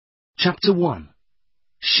Chapter 1.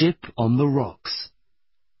 Ship on the Rocks.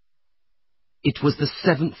 It was the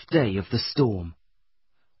 7th day of the storm.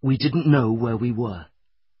 We didn't know where we were.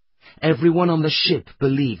 Everyone on the ship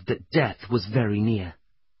believed that death was very near.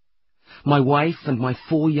 My wife and my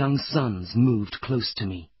 4 young sons moved close to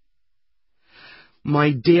me.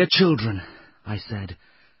 "My dear children," I said,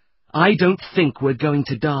 "I don't think we're going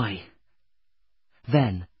to die."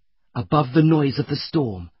 Then, above the noise of the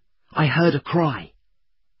storm, I heard a cry.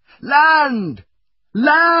 "Land!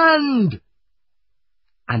 Land!"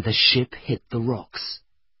 And the ship hit the rocks.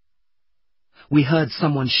 We heard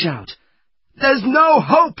someone shout, "There's no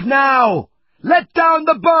hope now! Let down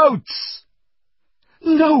the boats!"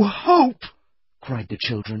 "No hope!" cried the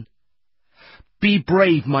children. "Be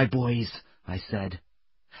brave, my boys," I said.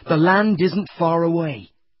 "The land isn't far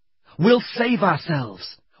away. We'll save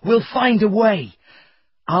ourselves. We'll find a way.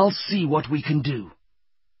 I'll see what we can do."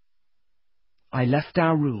 I left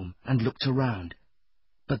our room and looked around,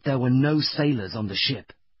 but there were no sailors on the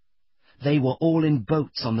ship. They were all in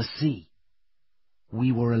boats on the sea.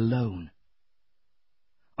 We were alone.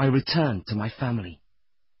 I returned to my family.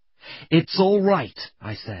 "It's all right,"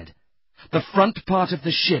 I said. "The front part of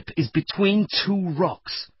the ship is between 2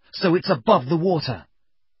 rocks, so it's above the water.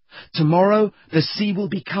 Tomorrow the sea will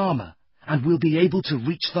be calmer, and we'll be able to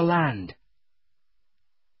reach the land."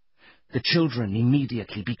 The children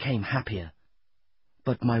immediately became happier,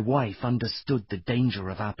 but my wife understood the danger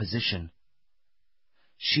of our position.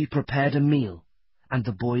 She prepared a meal, and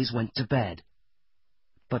the boys went to bed,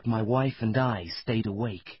 but my wife and I stayed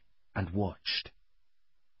awake and watched.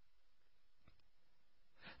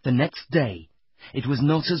 The next day, it was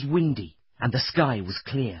not as windy, and the sky was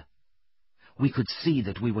clear. We could see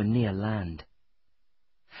that we were near land.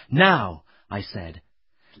 "Now," I said,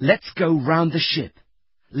 "let's go round the ship.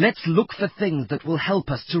 Let's look for things that will help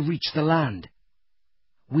us to reach the land.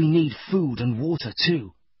 We need food and water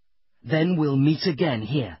too. Then we'll meet again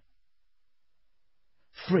here."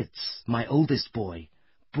 Fritz, my oldest boy,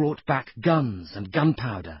 brought back guns and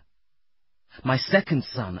gunpowder. My second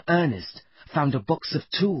son, Ernest, found a box of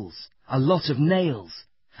tools, a lot of nails,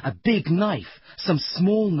 a big knife, some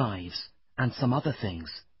small knives, and some other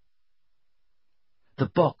things. The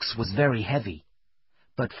box was very heavy,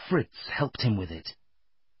 but Fritz helped him with it.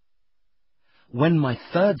 When my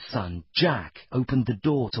third son, Jack, opened the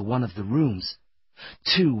door to one of the rooms,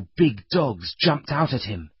 2 big dogs jumped out at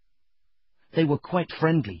him. They were quite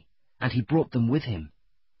friendly, and he brought them with him.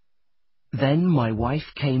 Then my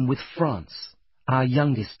wife came with France, our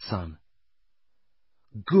youngest son.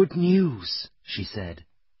 "Good news," she said.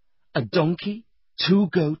 "A donkey, 2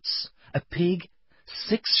 goats, a pig,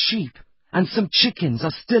 6 sheep, and some chickens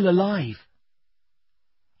are still alive."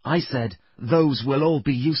 I said, "Those will all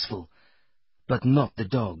be useful, but not the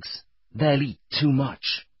dogs. They'll eat too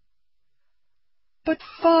much." "But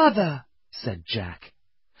father," said Jack,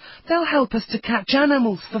 "they'll help us to catch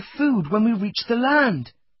animals for food when we reach the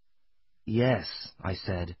land." "Yes," I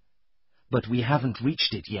said, "but we haven't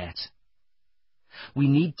reached it yet. We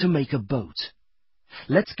need to make a boat.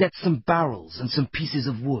 Let's get some barrels and some pieces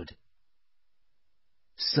of wood."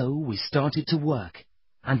 So we started to work,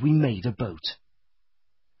 and we made a boat.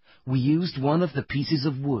 We used one of the pieces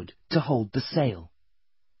of wood to hold the sail.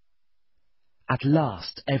 At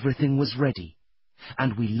last everything was ready,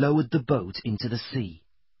 and we lowered the boat into the sea.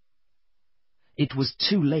 It was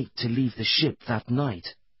too late to leave the ship that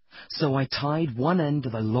night, so I tied one end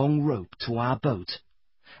of a long rope to our boat,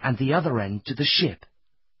 and the other end to the ship.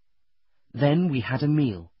 Then we had a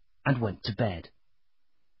meal and went to bed.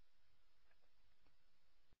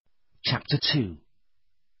 Chapter 2.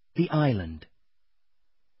 The Island.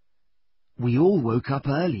 We all woke up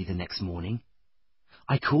early the next morning.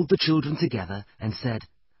 I called the children together and said,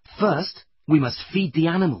 "First, we must feed the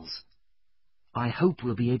animals. I hope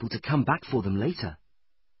we'll be able to come back for them later.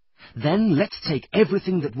 Then let's take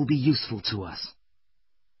everything that will be useful to us."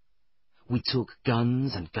 We took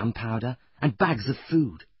guns and gunpowder and bags of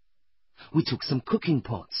food. We took some cooking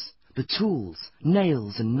pots, the tools,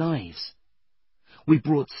 nails and knives. We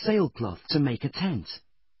brought sailcloth to make a tent.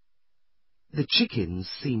 The chickens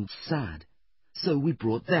seemed sad, so we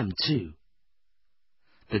brought them too.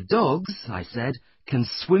 "The dogs," I said, "can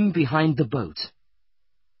swim behind the boat."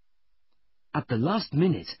 At the last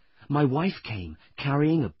minute, my wife came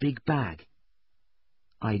carrying a big bag.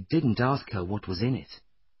 I didn't ask her what was in it.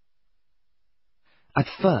 At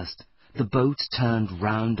first, the boat turned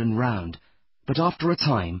round and round, but after a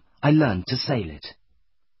time, I learned to sail it.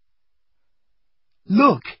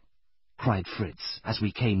 "Look!" cried Fritz as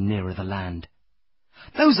we came nearer the land.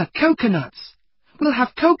 "Those are coconuts! We'll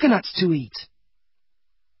have coconuts to eat!"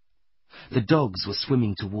 The dogs were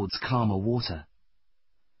swimming towards calmer water.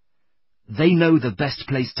 "They know the best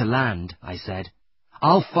place to land," I said.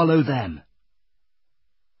 "I'll follow them."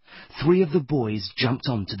 3 of the boys jumped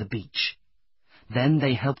onto the beach. Then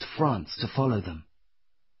they helped Franz to follow them.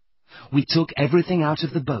 We took everything out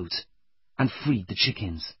of the boat and freed the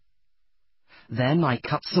chickens. Then I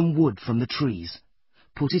cut some wood from the trees,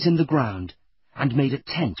 put it in the ground, and made a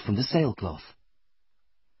tent from the sailcloth.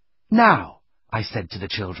 "Now," I said to the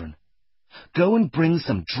children, "go and bring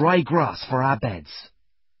some dry grass for our beds."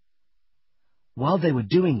 While they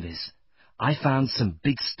were doing this, I found some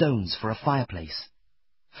big stones for a fireplace.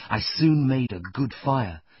 I soon made a good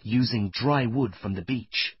fire using dry wood from the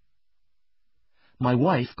beach. My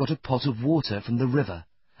wife got a pot of water from the river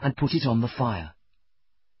and put it on the fire.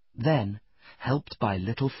 Then, helped by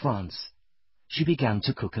little Franz, she began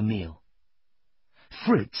to cook a meal.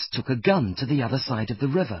 Fritz took a gun to the other side of the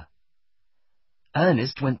river.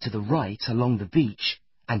 Ernest went to the right along the beach,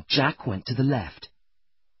 and Jack went to the left.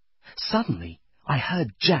 Suddenly, I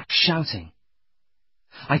heard Jack shouting.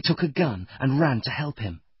 I took a gun and ran to help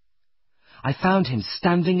him. I found him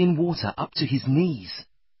standing in water up to his knees.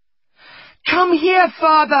 "Come here,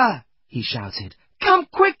 father!" he shouted. "Come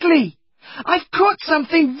quickly! I've caught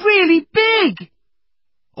something really big!"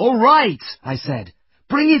 "All right," I said.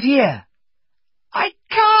 "Bring it here." "I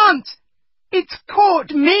can't! It's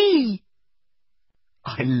caught me!"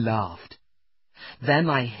 I laughed. Then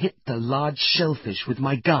I hit the large shellfish with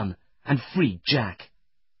my gun and freed Jack.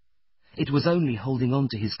 It was only holding on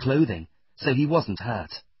to his clothing, so he wasn't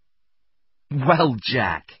hurt. "Well,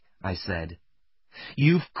 Jack," I said,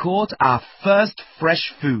 "you've caught our first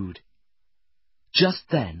fresh food." Just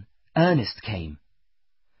then, Ernest came.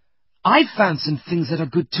 "I've found some things that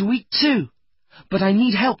are good to eat too, but I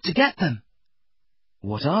need help to get them."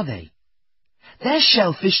 "What are they?" "They're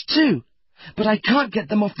shellfish too, but I can't get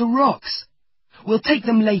them off the rocks. We'll take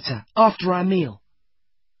them later, after our meal."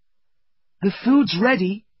 "The food's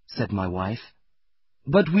ready," said my wife,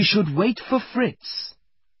 "but we should wait for Fritz."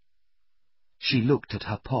 She looked at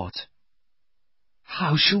her pot.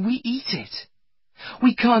 "How shall we eat it?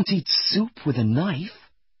 We can't eat soup with a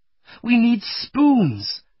knife. We need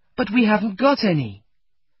spoons, but we haven't got any.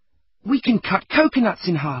 We can cut coconuts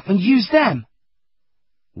in half and use them."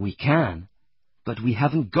 "We can, but we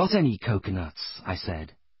haven't got any coconuts," I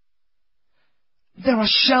said. "There are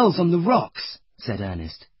shells on the rocks," said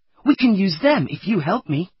Ernest. "We can use them if you help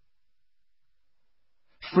me."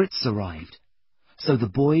 Fritz arrived, so the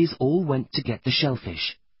boys all went to get the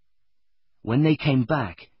shellfish. When they came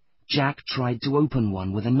back, Jack tried to open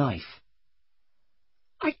one with a knife.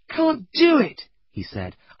 "I can't do it," he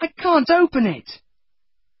said. "I can't open it."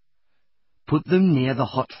 "Put them near the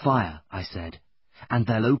hot fire," I said, "and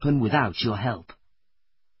they'll open without your help."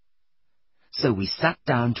 So we sat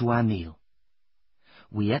down to our meal.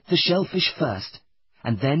 We ate the shellfish first,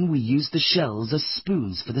 and then we used the shells as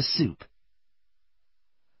spoons for the soup.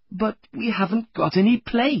 "But we haven't got any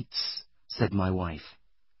plates," said my wife.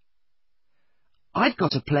 "I've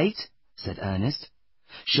got a plate," said Ernest,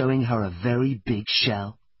 showing her a very big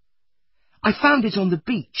shell. "I found it on the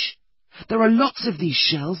beach. There are lots of these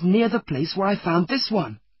shells near the place where I found this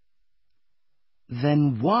one."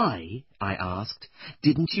 "Then why," I asked,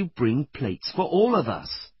 "didn't you bring plates for all of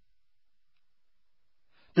us?"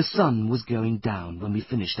 The sun was going down when we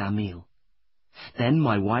finished our meal. Then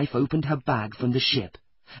my wife opened her bag from the ship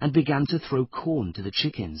and began to throw corn to the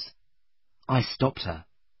chickens. I stopped her.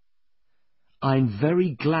 "I'm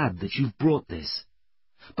very glad that you've brought this,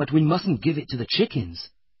 but we mustn't give it to the chickens.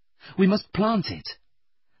 We must plant it.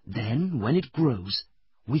 Then, when it grows,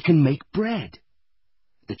 we can make bread.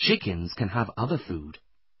 The chickens can have other food."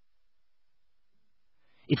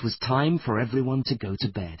 It was time for everyone to go to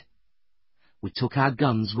bed. We took our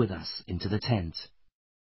guns with us into the tent.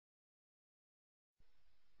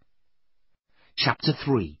 Chapter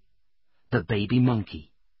 3. The Baby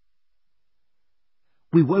Monkey.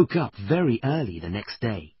 We woke up very early the next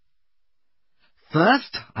day.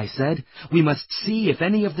 "First," I said, "we must see if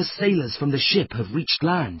any of the sailors from the ship have reached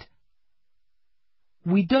land."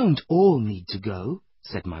 "We don't all need to go,"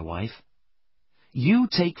 said my wife. "You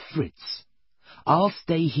take Fritz. I'll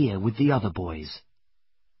stay here with the other boys."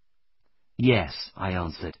 "Yes," I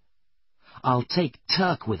answered. "I'll take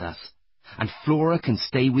Turk with us, and Flora can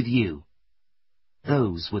stay with you."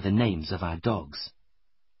 Those were the names of our dogs.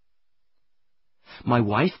 My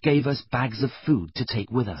wife gave us bags of food to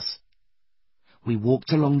take with us. We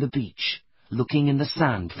walked along the beach, looking in the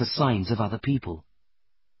sand for signs of other people,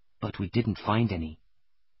 but we didn't find any.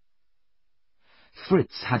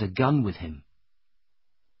 Fritz had a gun with him.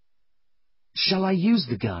 "Shall I use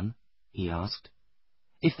the gun?" he asked.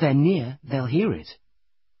 If they're near, they'll hear it.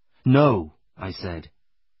 No, I said.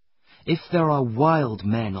 If there are wild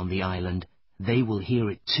men on the island, they will hear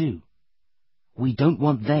it too. We don't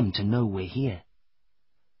want them to know we're here.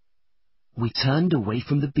 We turned away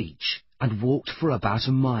from the beach and walked for about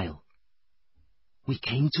a mile. We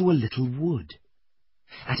came to a little wood.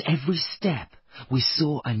 At every step, we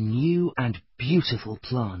saw a new and beautiful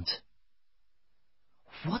plant.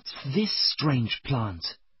 "What's this strange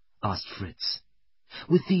plant?" asked Fritz,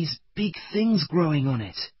 "with these big things growing on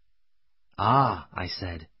it?" "Ah," I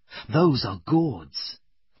said, "those are gourds.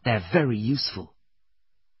 They're very useful."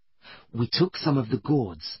 We took some of the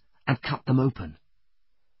gourds and cut them open.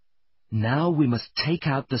 Now we must take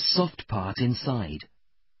out the soft part inside.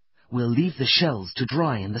 We'll leave the shells to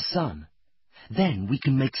dry in the sun. Then we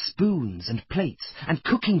can make spoons and plates and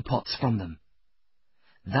cooking pots from them.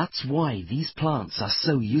 That's why these plants are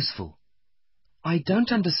so useful. I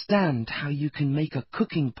don't understand how you can make a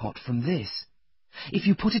cooking pot from this. If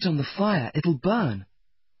you put it on the fire, it'll burn.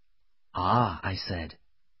 Ah, I said,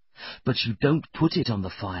 but you don't put it on the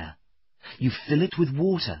fire. You fill it with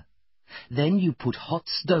water. Then you put hot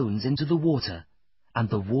stones into the water, and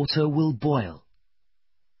the water will boil.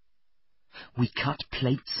 We cut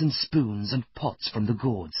plates and spoons and pots from the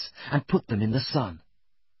gourds and put them in the sun.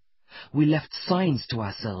 We left signs to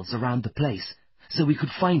ourselves around the place so we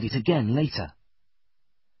could find it again later.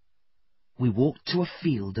 We walked to a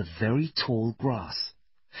field of very tall grass.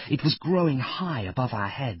 It was growing high above our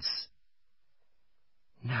heads.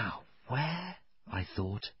 Now, where, I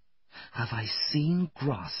thought, have I seen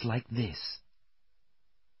grass like this?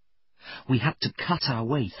 We had to cut our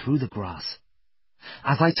way through the grass.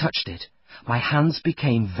 As I touched it, my hands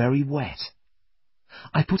became very wet.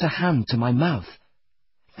 I put a hand to my mouth.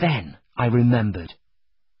 Then I remembered.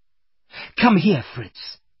 "Come here,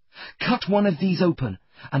 Fritz. Cut one of these open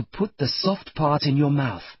and put the soft part in your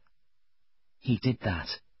mouth." He did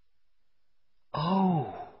that.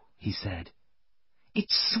 "Oh," he said,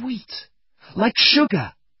 "it's sweet, like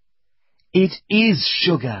sugar." "It is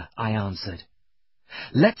sugar," I answered.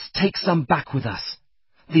 "Let's take some back with us.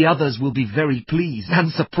 The others will be very pleased and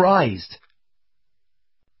surprised."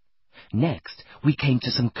 Next, we came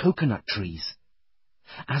to some coconut trees.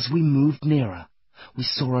 As we moved nearer, we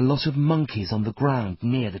saw a lot of monkeys on the ground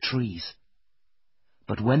near the trees.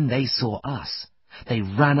 But when they saw us, they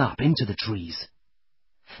ran up into the trees.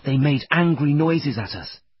 They made angry noises at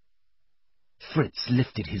us. Fritz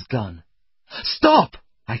lifted his gun. "Stop!"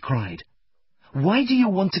 I cried. "Why do you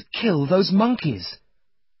want to kill those monkeys?"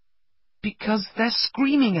 "Because they're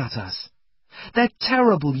screaming at us. They're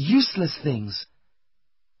terrible, useless things."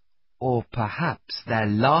 "Or perhaps they're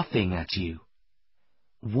laughing at you."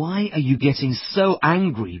 "Why are you getting so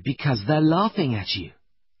angry because they're laughing at you?"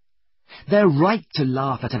 "They're right to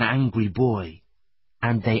laugh at an angry boy,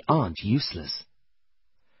 and they aren't useless."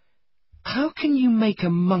 "How can you make a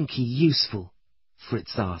monkey useful?"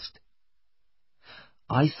 Fritz asked.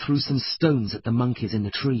 I threw some stones at the monkeys in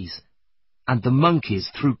the trees, and the monkeys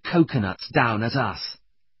threw coconuts down at us.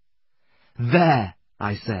 "There,"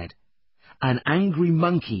 I said, "an angry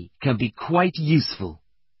monkey can be quite useful."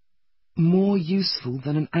 "More useful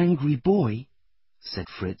than an angry boy," said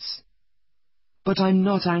Fritz. "But I'm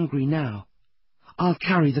not angry now. I'll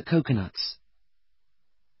carry the coconuts."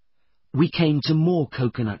 We came to more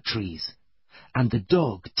coconut trees, and the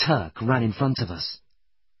dog Turk ran in front of us.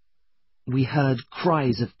 We heard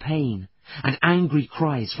cries of pain and angry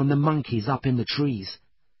cries from the monkeys up in the trees.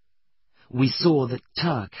 We saw that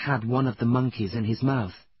Turk had one of the monkeys in his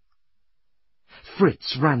mouth.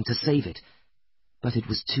 Fritz ran to save it, but it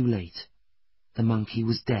was too late. The monkey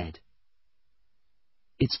was dead.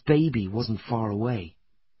 Its baby wasn't far away.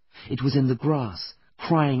 It was in the grass,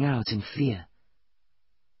 crying out in fear.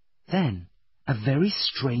 Then a very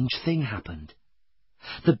strange thing happened.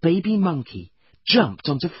 The baby monkey jumped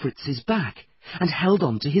onto Fritz's back and held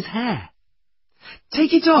on to his hair.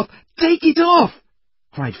 "Take it off! Take it off!"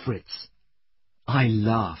 cried Fritz. I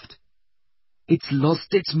laughed. "It's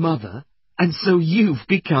lost its mother, and so you've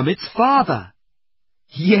become its father."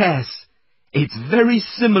 "Yes, it's very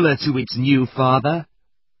similar to its new father."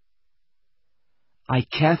 I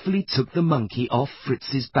carefully took the monkey off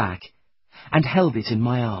Fritz's back and held it in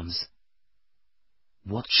my arms.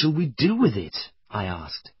 "What shall we do with it?" I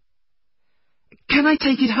asked. "Can I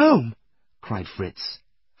take it home?" cried Fritz.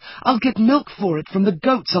 "I'll get milk for it from the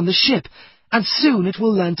goats on the ship, and soon it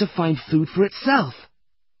will learn to find food for itself."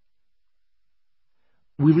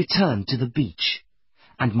 We returned to the beach,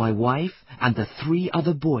 and my wife and the 3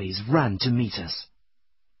 other boys ran to meet us.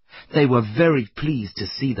 They were very pleased to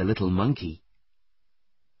see the little monkey.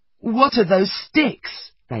 "What are those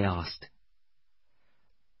sticks?" they asked.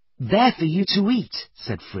 "They're for you to eat,"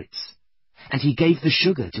 said Fritz, and he gave the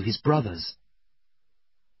sugar to his brothers.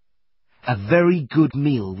 A very good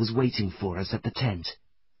meal was waiting for us at the tent.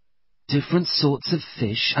 Different sorts of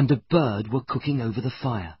fish and a bird were cooking over the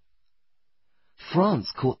fire.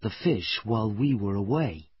 Franz caught the fish while we were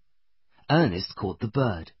away. Ernest caught the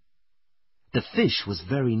bird. The fish was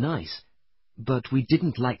very nice, but we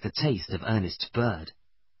didn't like the taste of Ernest's bird.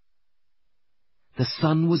 The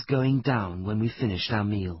sun was going down when we finished our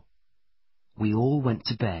meal. We all went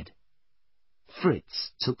to bed.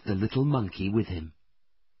 Fritz took the little monkey with him.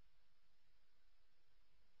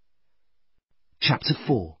 Chapter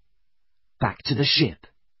 4. Back to the ship.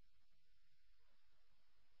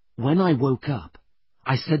 When I woke up,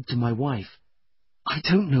 I said to my wife, "I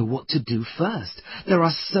don't know what to do first. There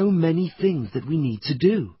are so many things that we need to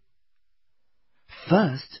do."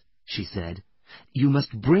 "First," she said, "you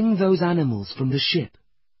must bring those animals from the ship.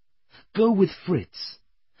 Go with Fritz.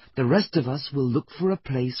 The rest of us will look for a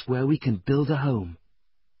place where we can build a home."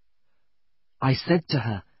 I said to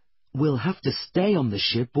her, "We'll have to stay on the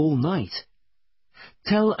ship all night.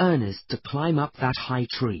 Tell Ernest to climb up that high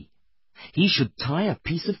tree. He should tie a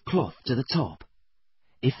piece of cloth to the top.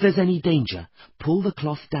 If there's any danger, pull the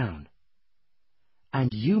cloth down."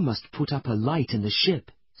 "And you must put up a light in the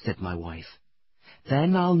ship," said my wife.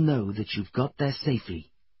 "Then I'll know that you've got there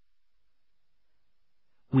safely."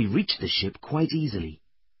 We reached the ship quite easily.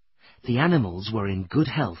 The animals were in good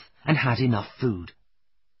health and had enough food.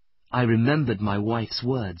 I remembered my wife's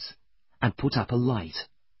words and put up a light.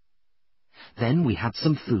 Then we had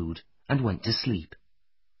some food and went to sleep.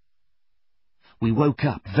 We woke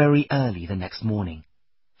up very early the next morning.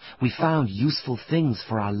 We found useful things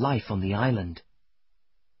for our life on the island.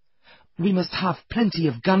 "We must have plenty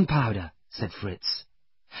of gunpowder," said Fritz.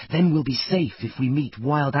 "Then we'll be safe if we meet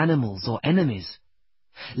wild animals or enemies.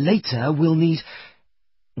 Later we'll need—"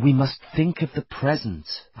 "We must think of the present,"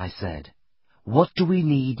 I said. "What do we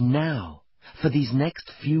need now, for these next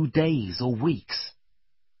few days or weeks?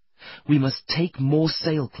 We must take more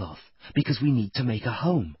sailcloth, because we need to make a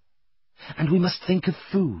home. And we must think of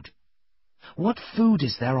food. What food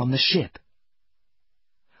is there on the ship?"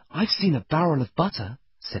 "I've seen a barrel of butter,"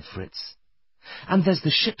 said Fritz. "And there's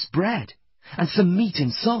the ship's bread, and some meat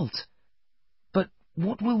in salt. But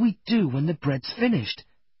what will we do when the bread's finished,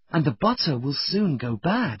 and the butter will soon go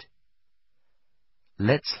bad?"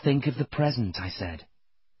 "Let's think of the present," I said.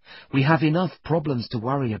 "We have enough problems to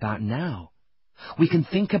worry about now. We can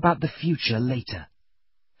think about the future later.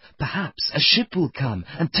 Perhaps a ship will come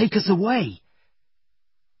and take us away."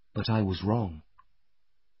 But I was wrong.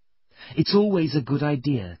 It's always a good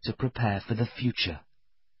idea to prepare for the future.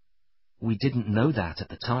 We didn't know that at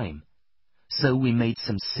the time, so we made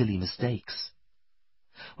some silly mistakes.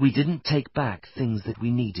 We didn't take back things that we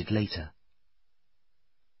needed later.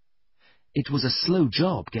 It was a slow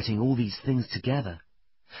job getting all these things together,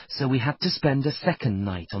 so we had to spend a second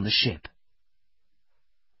night on the ship.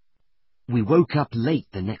 We woke up late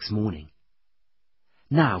the next morning.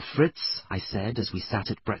 "Now, Fritz," I said as we sat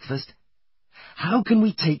at breakfast, "how can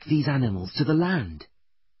we take these animals to the land?"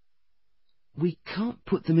 "We can't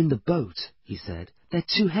put them in the boat," he said. "They're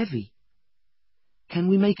too heavy." "Can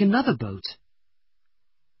we make another boat?"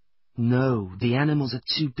 "No, the animals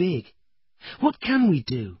are too big. What can we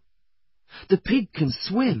do? The pig can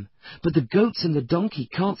swim, but the goats and the donkey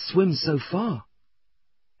can't swim so far."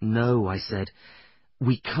 "No," I said,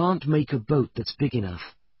 "we can't make a boat that's big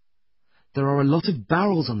enough. There are a lot of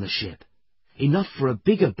barrels on the ship, enough for a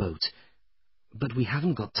bigger boat, but we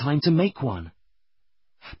haven't got time to make one."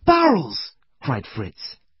 "Barrels!" cried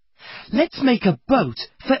Fritz. "Let's make a boat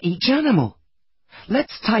for each animal.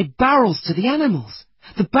 Let's tie barrels to the animals.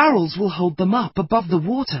 The barrels will hold them up above the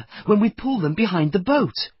water when we pull them behind the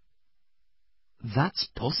boat." "That's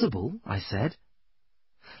possible," I said.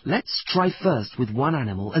 "Let's try first with one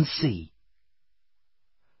animal and see."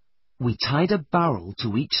 We tied a barrel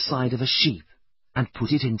to each side of a sheep and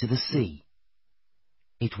put it into the sea.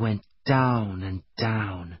 It went down and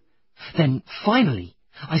down. Then, finally,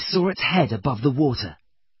 I saw its head above the water,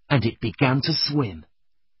 and it began to swim.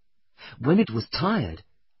 When it was tired,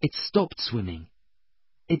 it stopped swimming.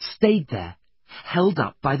 It stayed there, held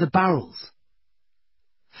up by the barrels.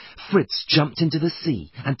 Fritz jumped into the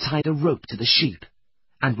sea and tied a rope to the sheep,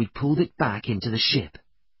 and we pulled it back into the ship.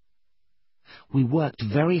 We worked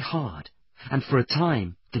very hard, and for a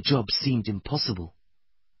time the job seemed impossible.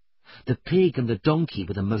 The pig and the donkey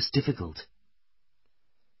were the most difficult.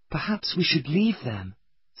 "Perhaps we should leave them,"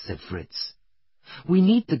 said Fritz. "We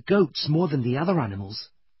need the goats more than the other animals."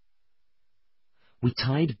 We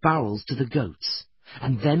tied barrels to the goats,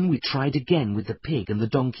 and then we tried again with the pig and the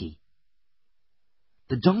donkey.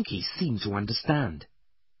 The donkey seemed to understand,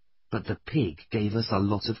 but the pig gave us a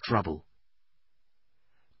lot of trouble.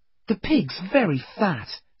 "The pig's very fat,"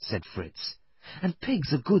 said Fritz, "and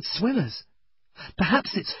pigs are good swimmers.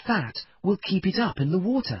 Perhaps its fat will keep it up in the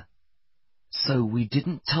water." So we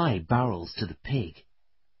didn't tie barrels to the pig.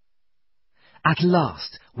 At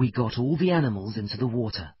last we got all the animals into the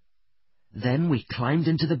water. Then we climbed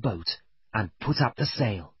into the boat and put up the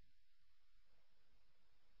sail.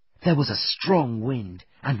 There was a strong wind,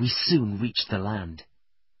 and we soon reached the land.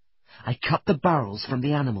 I cut the barrels from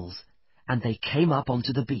the animals, and they came up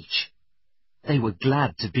onto the beach. They were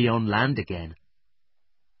glad to be on land again.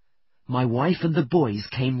 My wife and the boys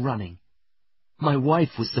came running. My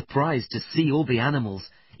wife was surprised to see all the animals,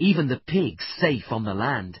 even the pigs, safe on the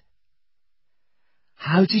land.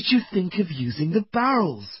 "How did you think of using the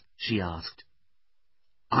barrels?" she asked.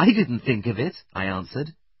 "I didn't think of it," I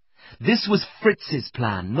answered. "This was Fritz's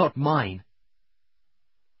plan, not mine."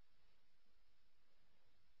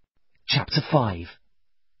 Chapter 5.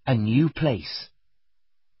 A New Place.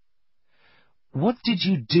 "What did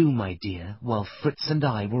you do, my dear, while Fritz and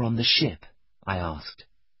I were on the ship?" I asked.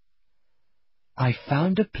 "I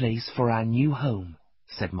found a place for our new home,"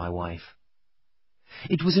 said my wife.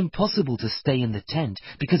 "It was impossible to stay in the tent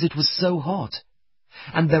because it was so hot,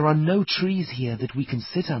 and there are no trees here that we can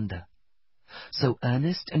sit under. So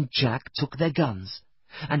Ernest and Jack took their guns,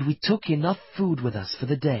 and we took enough food with us for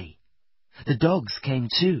the day. The dogs came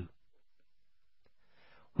too.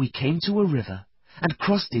 We came to a river and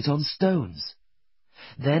crossed it on stones.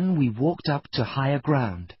 Then we walked up to higher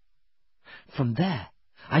ground. From there,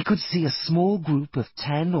 I could see a small group of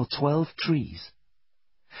 10 or 12 trees.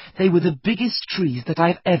 They were the biggest trees that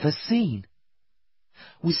I've ever seen.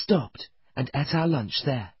 We stopped and ate our lunch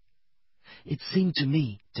there. It seemed to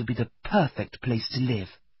me to be the perfect place to live."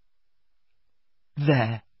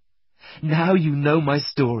 There. Now you know my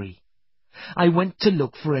story. I went to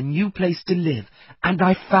look for a new place to live, and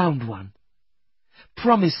I found one.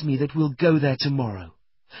 Promise me that we'll go there tomorrow.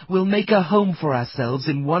 We'll make a home for ourselves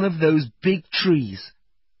in one of those big trees."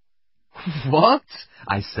 "What?"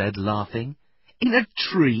 I said, laughing. "In a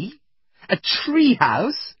tree? A tree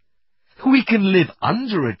house? We can live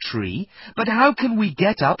under a tree, but how can we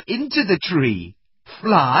get up into the tree?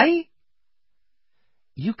 Fly?"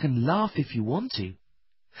 "You can laugh if you want to,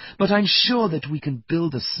 but I'm sure that we can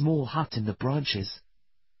build a small hut in the branches.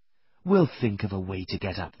 We'll think of a way to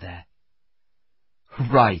get up there."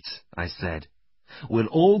 "Right," I said.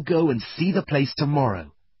 "We'll all go and see the place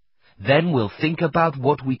tomorrow. Then we'll think about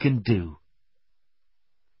what we can do."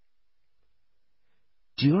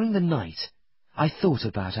 During the night, I thought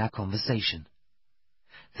about our conversation.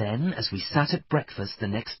 Then, as we sat at breakfast the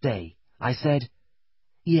next day, I said,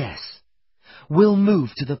 "Yes, we'll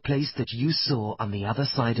move to the place that you saw on the other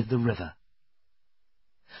side of the river."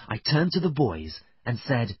 I turned to the boys and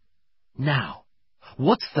said, "Now,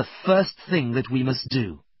 what's the first thing that we must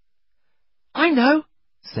do?" "I know,"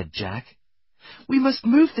 said Jack. "We must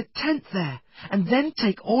move the tent there, and then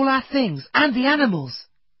take all our things and the animals."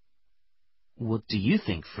 What do you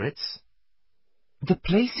think, Fritz? "The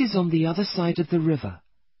place is on the other side of the river.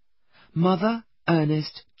 Mother,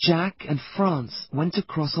 Ernest, Jack, and Franz went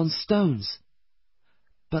across on stones.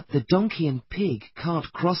 But the donkey and pig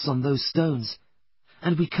can't cross on those stones,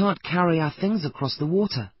 and we can't carry our things across the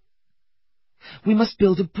water. We must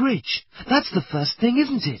build a bridge. That's the first thing,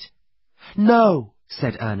 isn't it?" "No,"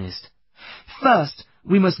 said Ernest. "First,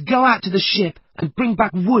 we must go out to the ship and bring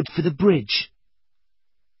back wood for the bridge."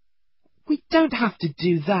 "We don't have to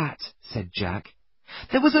do that," said Jack.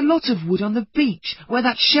 "There was a lot of wood on the beach where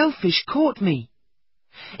that shellfish caught me.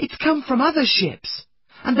 It's come from other ships,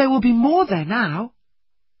 and there will be more there now."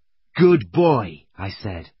 "Good boy," I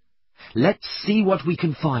said. "Let's see what we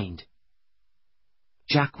can find."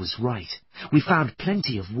 Jack was right. We found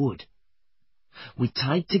plenty of wood. We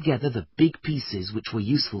tied together the big pieces which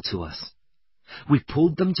were useful to us. We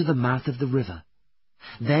pulled them to the mouth of the river.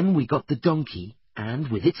 Then we got the donkey, and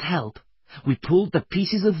with its help, we pulled the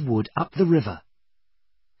pieces of wood up the river.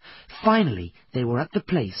 Finally, they were at the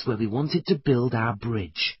place where we wanted to build our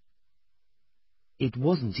bridge. It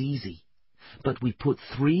wasn't easy, but we put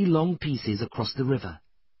 3 long pieces across the river.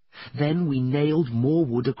 Then we nailed more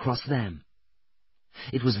wood across them.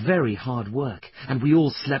 It was very hard work, and we all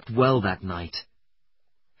slept well that night.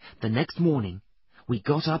 The next morning, we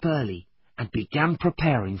got up early and began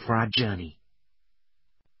preparing for our journey.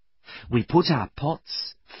 We put our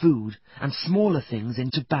pots, food, and smaller things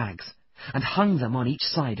into bags and hung them on each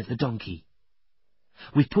side of the donkey.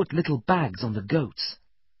 We put little bags on the goats,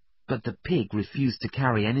 but the pig refused to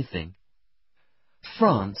carry anything.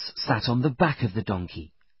 Franz sat on the back of the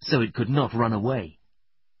donkey, so it could not run away,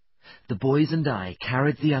 The boys and I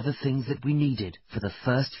carried the other things that we needed for the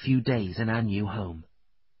first few days in our new home.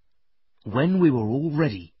 When we were all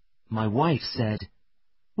ready, my wife said,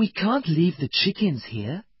 "We can't leave the chickens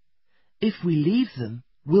here. If we leave them,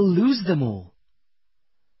 we'll lose them all."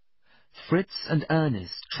 Fritz and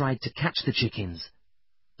Ernest tried to catch the chickens,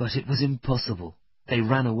 but it was impossible. They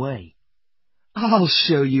ran away. "I'll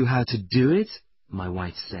show you how to do it," my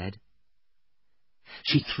wife said.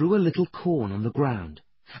 She threw a little corn on the ground,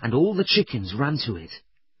 and all the chickens ran to it.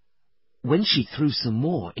 When she threw some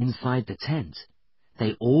more inside the tent,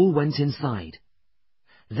 they all went inside.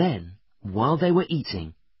 Then, while they were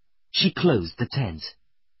eating, she closed the tent.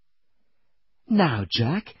 "Now,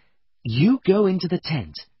 Jack, you go into the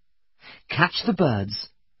tent, catch the birds,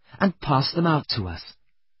 and pass them out to us.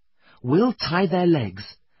 We'll tie their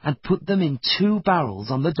legs and put them in 2 barrels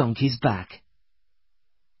on the donkey's back."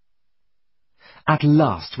 At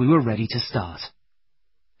last we were ready to start.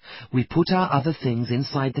 We put our other things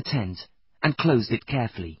inside the tent and closed it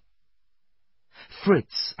carefully.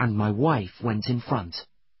 Fritz and my wife went in front.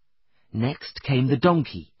 Next came the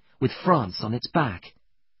donkey, with France on its back.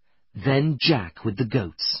 Then Jack with the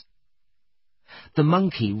goats. The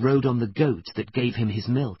monkey rode on the goat that gave him his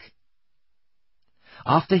milk.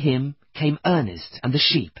 After him came Ernest and the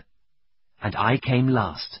sheep, and I came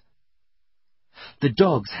last. The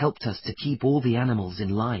dogs helped us to keep all the animals in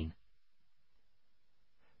line.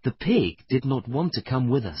 The pig did not want to come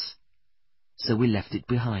with us, so we left it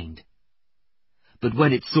behind. But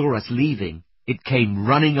when it saw us leaving, it came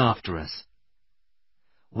running after us.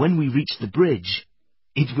 When we reached the bridge,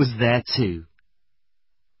 it was there too.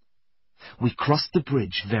 We crossed the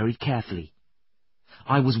bridge very carefully.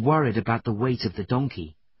 I was worried about the weight of the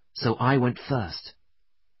donkey, so I went first.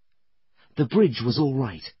 The bridge was all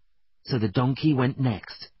right, so the donkey went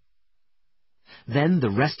next. Then the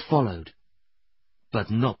rest followed, but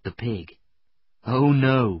not the pig. Oh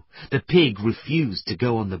no, the pig refused to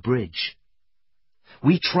go on the bridge.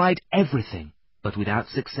 We tried everything, but without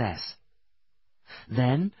success.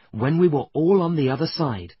 Then, when we were all on the other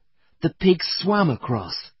side, the pig swam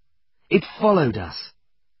across. It followed us.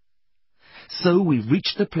 So we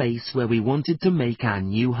reached the place where we wanted to make our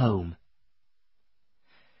new home.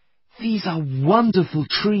 "These are wonderful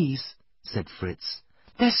trees," said Fritz.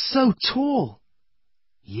 "They're so tall."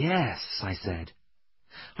 "Yes," I said.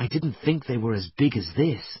 "I didn't think they were as big as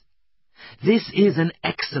this. This is an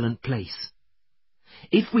excellent place.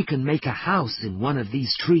 If we can make a house in one of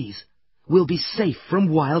these trees, we'll be safe from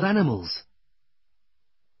wild animals."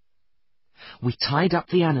 We tied up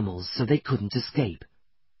the animals so they couldn't escape,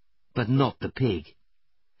 but not the pig.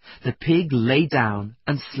 The pig lay down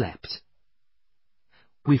and slept.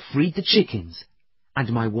 We freed the chickens,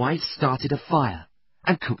 and my wife started a fire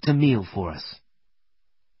and cooked a meal for us.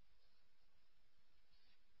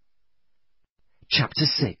 Chapter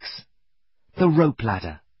 6. The Rope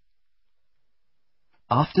Ladder.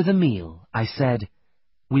 After the meal, I said,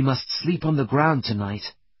 "We must sleep on the ground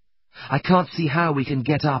tonight. I can't see how we can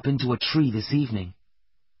get up into a tree this evening."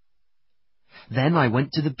 Then I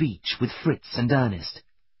went to the beach with Fritz and Ernest.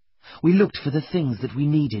 We looked for the things that we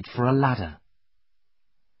needed for a ladder.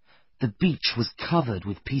 The beach was covered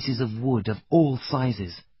with pieces of wood of all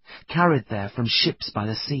sizes, carried there from ships by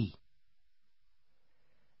the sea.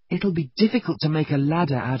 "It'll be difficult to make a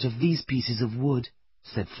ladder out of these pieces of wood,"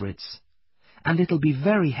 said Fritz, "and it'll be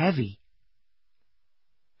very heavy."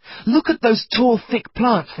 "Look at those tall, thick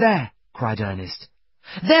plants there," cried Ernest.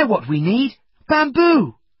 "They're what we need!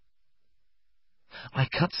 Bamboo!" I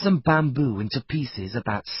cut some bamboo into pieces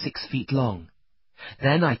about 6 feet long.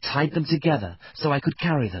 Then I tied them together so I could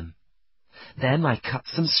carry them. Then I cut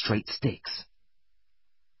some straight sticks.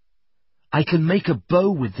 "I can make a bow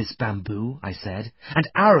with this bamboo," I said, "and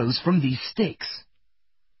arrows from these sticks."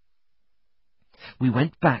 We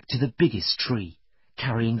went back to the biggest tree,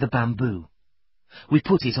 carrying the bamboo. We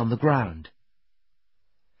put it on the ground.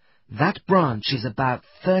 "That branch is about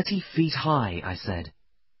 30 feet high," I said.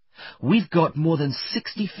 "We've got more than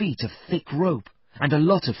 60 feet of thick rope and a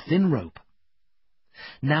lot of thin rope.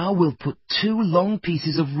 Now we'll put 2 long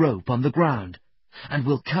pieces of rope on the ground, and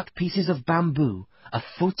we'll cut pieces of bamboo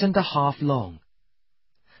 1.5 feet long.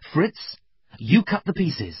 Fritz, you cut the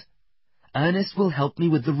pieces. Ernest will help me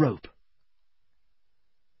with the rope."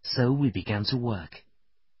 So we began to work.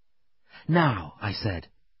 "Now," I said,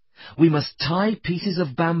 "we must tie pieces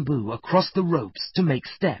of bamboo across the ropes to make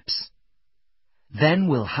steps. Then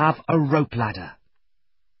we'll have a rope ladder."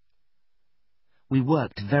 We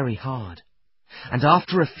worked very hard, and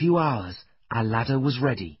after a few hours our ladder was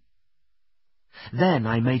ready. Then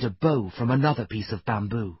I made a bow from another piece of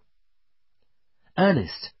bamboo.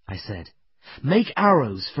 "Ernest," I said, Make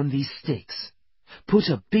arrows from these sticks. Put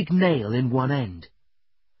a big nail in one end."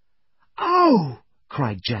 "Oh!"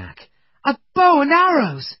 cried Jack. "A bow and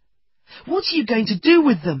arrows! What are you going to do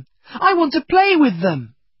with them? I want to play with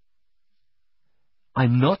them."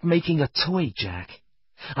 "I'm not making a toy, Jack.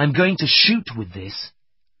 I'm going to shoot with this.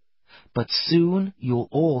 But soon you'll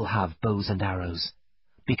all have bows and arrows,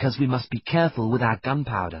 because we must be careful with our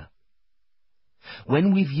gunpowder.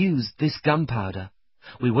 When we've used this gunpowder,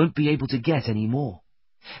 we won't be able to get any more.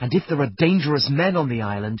 And if there are dangerous men on the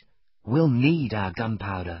island, we'll need our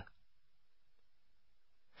gunpowder."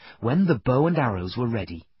 When the bow and arrows were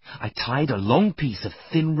ready, I tied a long piece of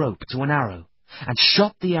thin rope to an arrow and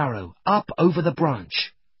shot the arrow up over the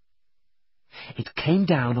branch. It came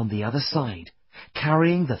down on the other side,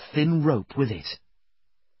 carrying the thin rope with it.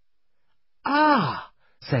 "Ah,"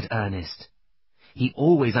 said Ernest. He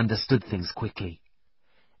always understood things quickly.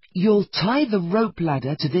 "You'll tie the rope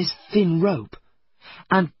ladder to this thin rope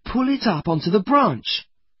and pull it up onto the branch.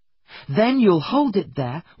 Then you'll hold it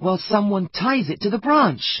there while someone ties it to the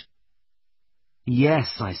branch."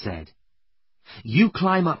 "Yes," I said. "You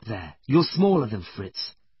climb up there. You're smaller than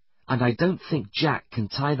Fritz, and I don't think Jack can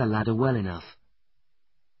tie the ladder well enough."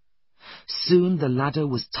 Soon the ladder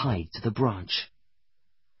was tied to the branch.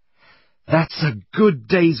 "That's a good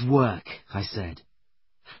day's work," I said.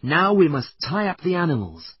 "Now we must tie up the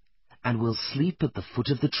animals, and we'll sleep at the foot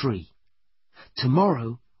of the tree.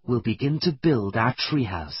 Tomorrow we'll begin to build our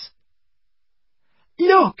treehouse."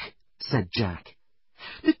 "Look," said Jack.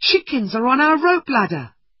 "The chickens are on our rope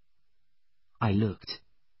ladder." I looked.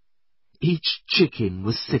 Each chicken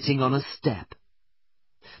was sitting on a step.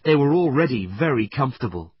 They were already very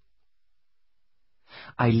comfortable.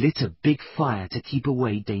 I lit a big fire to keep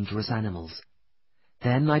away dangerous animals.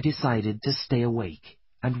 Then I decided to stay awake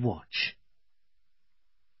and watch.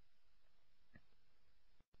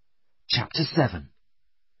 Chapter 7.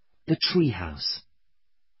 The Treehouse.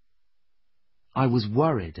 I was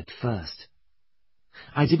worried at first.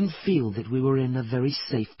 I didn't feel that we were in a very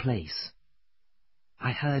safe place.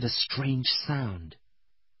 I heard a strange sound.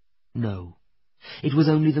 No, it was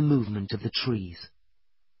only the movement of the trees.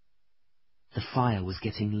 The fire was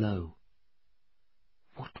getting low.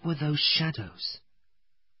 What were those shadows?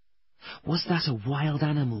 Was that a wild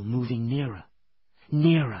animal moving nearer,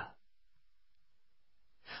 nearer?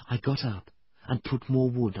 I got up and put more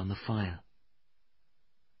wood on the fire.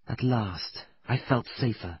 At last, I felt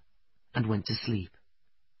safer and went to sleep.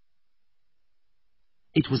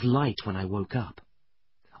 It was light when I woke up.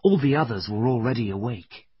 All the others were already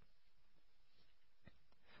awake.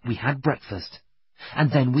 We had breakfast,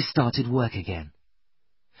 and then we started work again.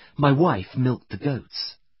 My wife milked the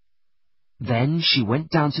goats. Then she went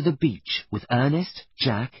down to the beach with Ernest,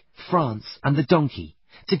 Jack, France, and the donkey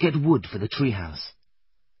to get wood for the treehouse.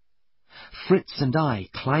 Fritz and I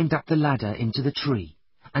climbed up the ladder into the tree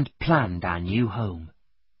and planned our new home.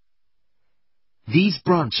 "These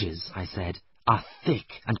branches," I said, "are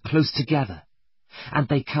thick and close together, and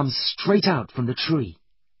they come straight out from the tree.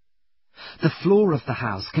 The floor of the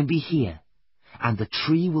house can be here, and the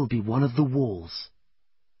tree will be one of the walls."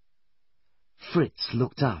 Fritz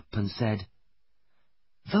looked up and said,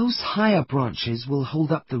 "Those higher branches will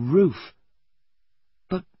hold up the roof."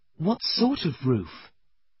 "But what sort of roof?"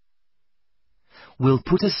 "We'll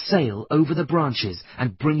put a sail over the branches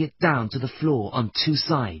and bring it down to the floor on two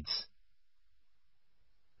sides."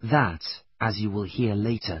 That, as you will hear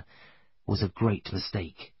later, was a great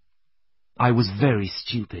mistake. I was very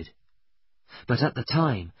stupid. But at the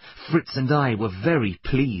time, Fritz and I were very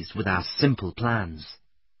pleased with our simple plans.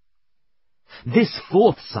 "This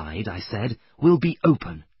fourth side," I said, "will be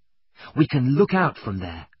open. We can look out from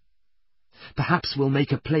there. Perhaps we'll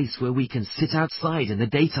make a place where we can sit outside in the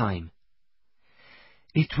daytime."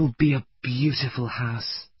 "It will be a beautiful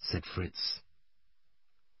house," said Fritz.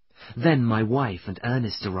 Then my wife and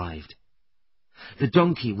Ernest arrived. The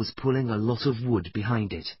donkey was pulling a lot of wood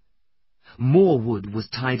behind it. More wood was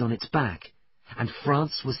tied on its back, and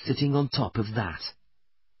France was sitting on top of that.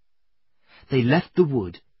 They left the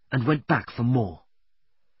wood and went back for more.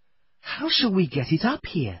 "How shall we get it up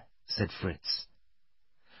here?" said Fritz.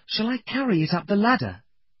 "Shall I carry it up the ladder?"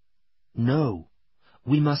 "No,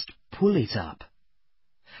 we must pull it up."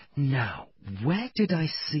 Now, where did I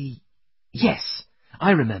see... Yes,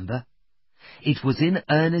 I remember. It was in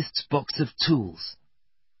Ernest's box of tools.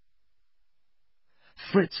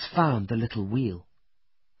 Fritz found the little wheel.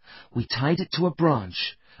 We tied it to a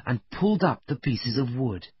branch and pulled up the pieces of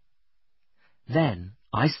wood. Then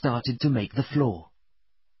I started to make the floor.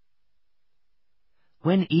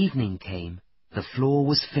 When evening came, the floor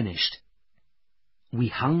was finished. We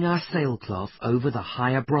hung our sailcloth over the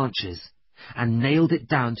higher branches and nailed it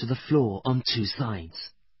down to the floor on 2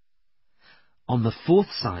 sides. On the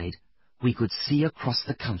 4th side, we could see across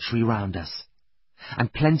the country round us,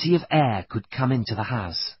 and plenty of air could come into the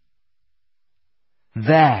house.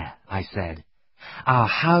 "There," I said, "our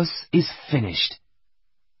house is finished."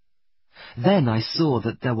 Then I saw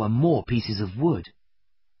that there were more pieces of wood.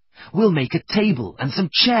 "We'll make a table and some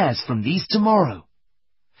chairs from these tomorrow.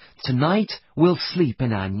 Tonight we'll sleep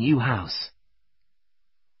in our new house."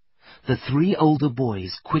 The 3 older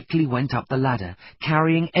boys quickly went up the ladder,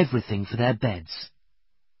 carrying everything for their beds.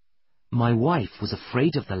 My wife was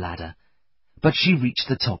afraid of the ladder, but she reached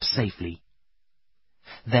the top safely.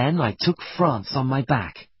 Then I took France on my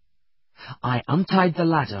back. I untied the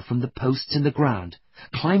ladder from the posts in the ground,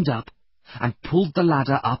 climbed up, and pulled the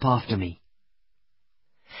ladder up after me.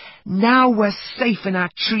 "Now we're safe in our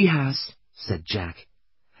treehouse," said Jack.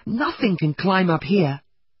 "Nothing can climb up here."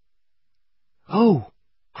 "Oh,"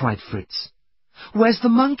 cried Fritz, "where's the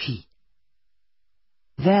monkey?"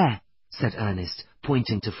 "There," said Ernest,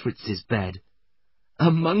 pointing to Fritz's bed.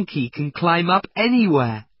 "A monkey can climb up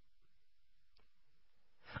anywhere."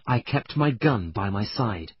 I kept my gun by my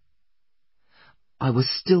side. I was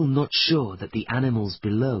still not sure that the animals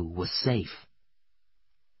below were safe.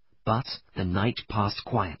 But the night passed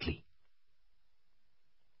quietly.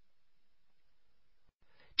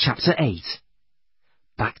 Chapter 8.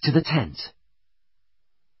 Back to the tent.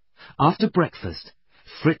 After breakfast,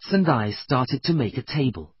 Fritz and I started to make a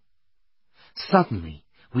table. Suddenly,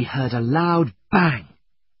 we heard a loud bang,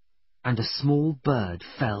 and a small bird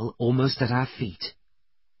fell almost at our feet.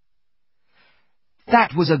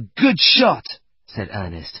 "That was a good shot," said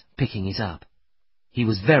Ernest, picking it up. He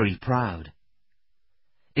was very proud.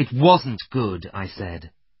 "It wasn't good," I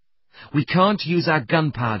said. "We can't use our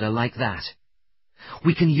gunpowder like that.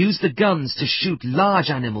 We can use the guns to shoot large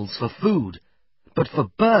animals for food, but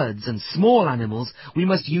for birds and small animals we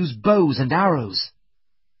must use bows and arrows.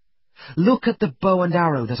 Look at the bow and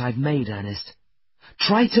arrow that I've made, Ernest.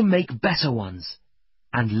 Try to make better ones,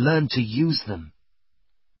 and learn to use them."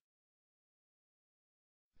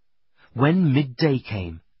 When midday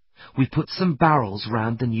came, we put some barrels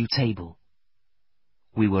round the new table.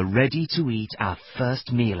 We were ready to eat our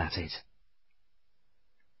first meal at it.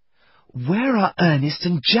 "Where are Ernest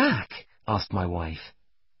and Jack?" asked my wife.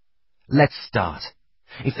 "Let's start.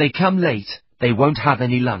 If they come late, they won't have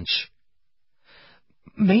any lunch."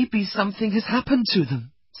 "Maybe something has happened to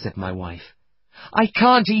them," said my wife. "I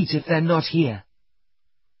can't eat if they're not here."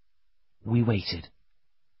 We waited.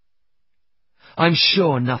 "I'm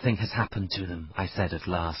sure nothing has happened to them," I said at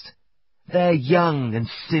last. "They're young and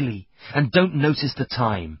silly and don't notice the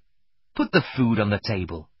time. Put the food on the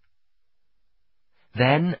table."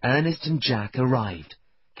 Then Ernest and Jack arrived,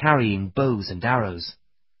 carrying bows and arrows.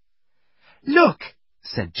 "Look,"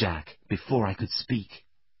 said Jack, before I could speak.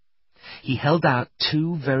 He held out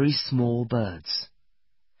 2 very small birds.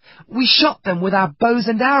 "We shot them with our bows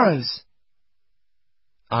and arrows."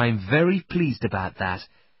 "I'm very pleased about that,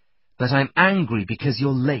 but I'm angry because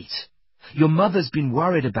you're late. Your mother's been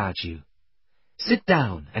worried about you. Sit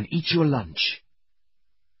down and eat your lunch."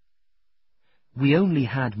 We only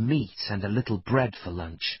had meat and a little bread for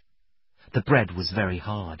lunch. The bread was very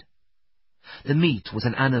hard. The meat was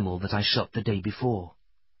an animal that I shot the day before.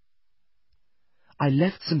 "I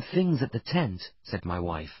left some things at the tent," said my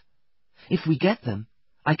wife. "If we get them,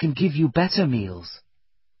 I can give you better meals."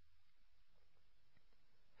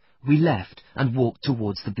 We left and walked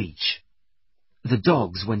towards the beach. The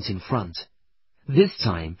dogs went in front. This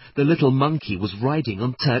time the little monkey was riding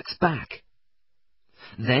on Turk's back.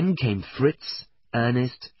 Then came Fritz,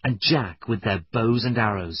 Ernest, and Jack with their bows and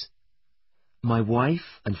arrows. My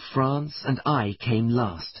wife and France and I came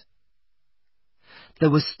last. There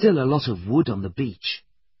was still a lot of wood on the beach,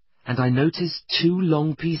 and I noticed 2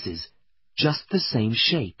 long pieces, just the same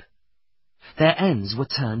shape. Their ends were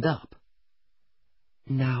turned up.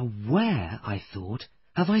 Now where, I thought,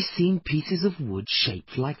 have I seen pieces of wood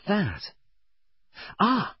shaped like that?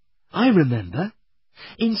 Ah, I remember.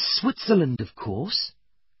 In Switzerland, of course.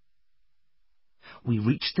 We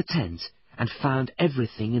reached the tent and found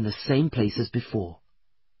everything in the same place as before.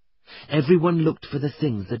 Everyone looked for the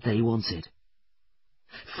things that they wanted.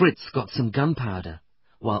 Fritz got some gunpowder,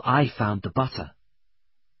 while I found the butter.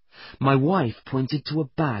 My wife pointed to a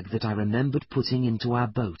bag that I remembered putting into our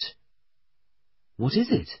boat. "What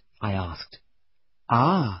is it?" I asked.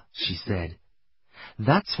 "Ah," she said,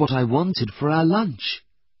 "that's what I wanted for our lunch.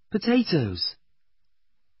 Potatoes."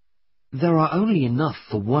 "There are only enough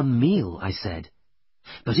for 1 meal," I said.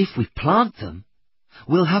 "But if we plant them,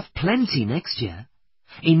 we'll have plenty next year.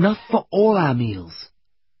 Enough for all our meals."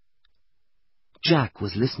 Jack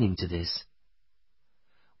was listening to this,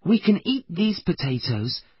 We can eat these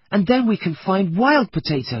potatoes, and then we can find wild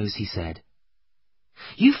potatoes, he said.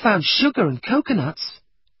 You found sugar and coconuts.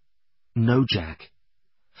 No, Jack.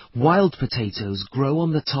 Wild potatoes grow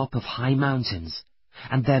on the top of high mountains,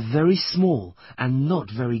 and they're very small and not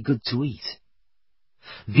very good to eat.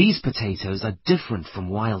 These potatoes are different from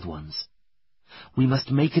wild ones. We must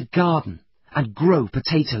make a garden and grow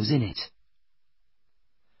potatoes in it.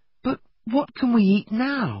 But what can we eat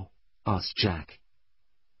now? Asked Jack.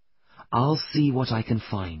 I'll see what I can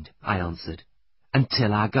find, I answered,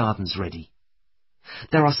 until our garden's ready.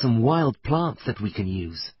 There are some wild plants that we can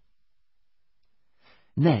use.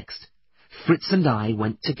 Next, Fritz and I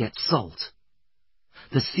went to get salt.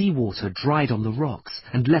 The seawater dried on the rocks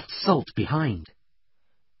and left salt behind.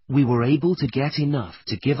 We were able to get enough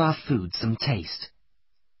to give our food some taste.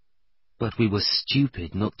 But we were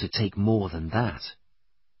stupid not to take more than that.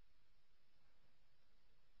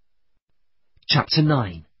 Chapter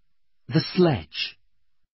 9. The Sledge.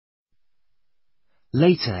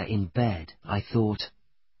 Later in bed, I thought,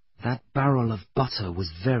 that barrel of butter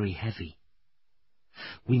was very heavy.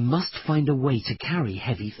 We must find a way to carry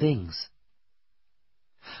heavy things.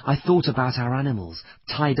 I thought about our animals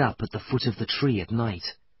tied up at the foot of the tree at night.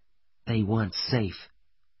 They weren't safe.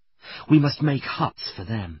 We must make huts for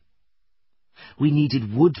them. We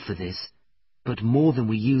needed wood for this, but more than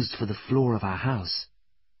we used for the floor of our house.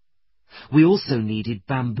 We also needed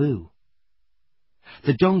bamboo.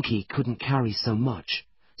 The donkey couldn't carry so much,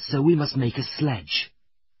 so we must make a sledge.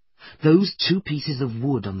 Those 2 pieces of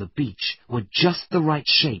wood on the beach were just the right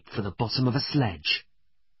shape for the bottom of a sledge.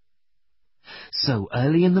 So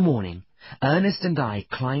early in the morning, Ernest and I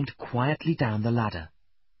climbed quietly down the ladder.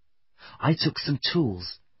 I took some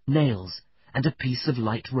tools, nails, and a piece of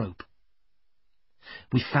light rope.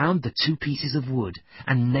 We found the 2 pieces of wood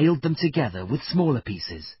and nailed them together with smaller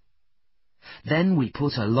pieces. Then we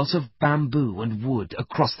put a lot of bamboo and wood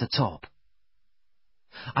across the top.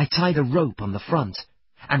 I tied a rope on the front,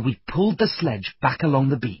 and we pulled the sledge back along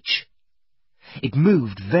the beach. It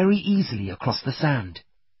moved very easily across the sand.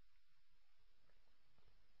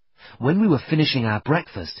 When we were finishing our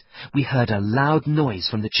breakfast, we heard a loud noise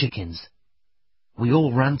from the chickens. We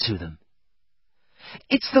all ran to them.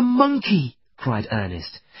 "It's the monkey!" cried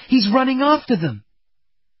Ernest. "He's running after them!"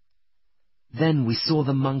 Then we saw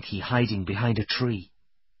the monkey hiding behind a tree.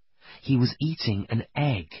 He was eating an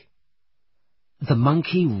egg. The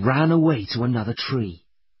monkey ran away to another tree,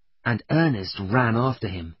 and Ernest ran after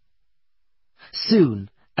him. Soon,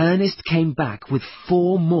 Ernest came back with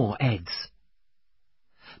 4 more eggs.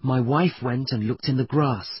 My wife went and looked in the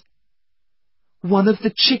grass. "One of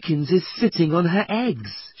the chickens is sitting on her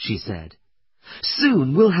eggs," she said.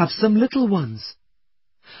 "Soon we'll have some little ones.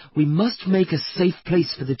 We must make a safe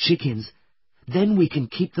place for the chickens. Then we can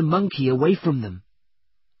keep the monkey away from them."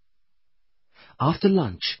 After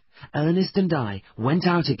lunch, Ernest and I went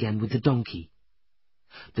out again with the donkey.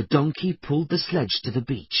 The donkey pulled the sledge to the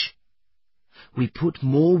beach. We put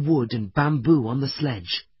more wood and bamboo on the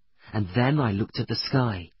sledge, and then I looked at the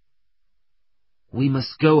sky. "We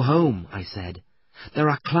must go home," I said. "There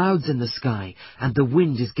are clouds in the sky, and the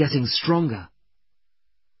wind is getting stronger."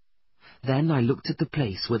 Then I looked at the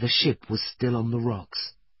place where the ship was still on the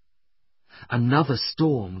rocks. Another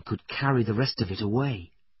storm could carry the rest of it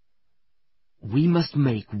away. We must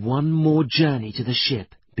make one more journey to the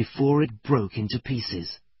ship before it broke into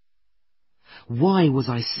pieces. Why was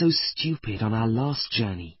I so stupid on our last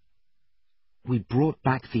journey? We brought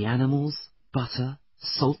back the animals, butter,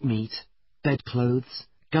 salt meat, bedclothes,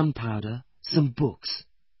 gunpowder, some books.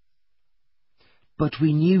 But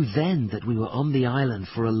we knew then that we were on the island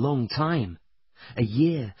for a long time, a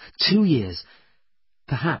year, 2 years,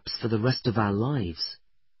 perhaps for the rest of our lives.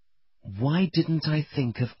 Why didn't I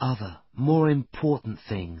think of other, more important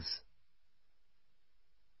things?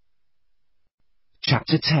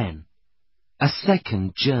 Chapter 10. A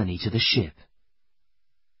second journey to the ship.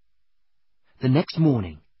 The next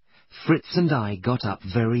morning, Fritz and I got up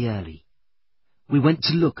very early. We went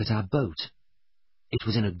to look at our boat. It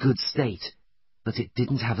was in a good state, but it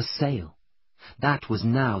didn't have a sail. That was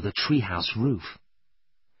now the treehouse roof.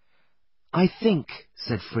 "I think,"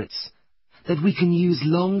 said Fritz, "that we can use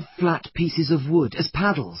long, flat pieces of wood as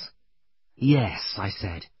paddles." "Yes," I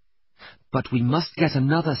said, "but we must get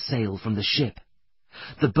another sail from the ship.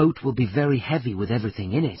 The boat will be very heavy with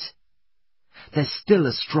everything in it. There's still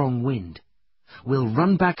a strong wind. We'll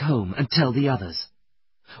run back home and tell the others.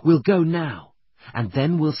 We'll go now, and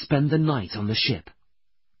then we'll spend the night on the ship."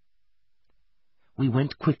 We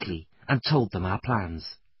went quickly and told them our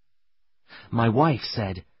plans. My wife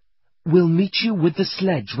said, "We'll meet you with the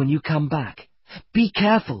sledge when you come back. Be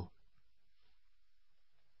careful."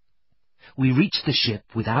 We reached the ship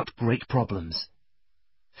without great problems.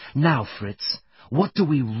 Now, Fritz, what do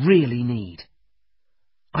we really need?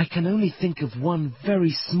 I can only think of one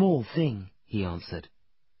very small thing, he answered.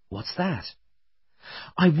 What's that?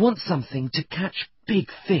 I want something to catch big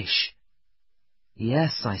fish.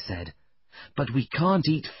 Yes, I said, but we can't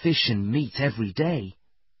eat fish and meat every day.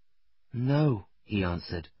 No, he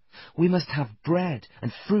answered, we must have bread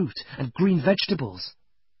and fruit and green vegetables.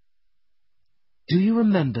 Do you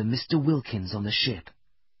remember Mr. Wilkins on the ship?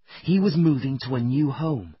 He was moving to a new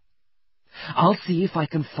home. I'll see if I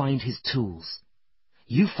can find his tools.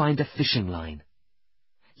 You find a fishing line.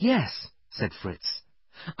 Yes, said Fritz.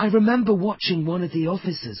 I remember watching one of the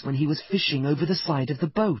officers when he was fishing over the side of the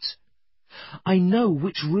boat. I know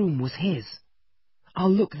which room was his.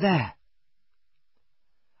 I'll look there.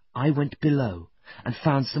 I went below and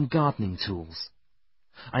found some gardening tools.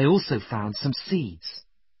 I also found some seeds.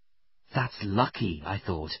 That's lucky, I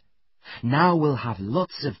thought. Now we'll have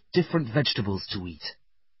lots of different vegetables to eat.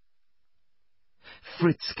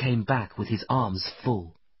 Fritz came back with his arms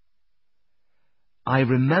full. I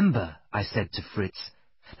remember, I said to Fritz,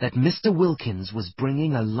 that Mr. Wilkins was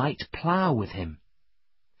bringing a light plough with him.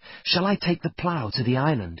 Shall I take the plough to the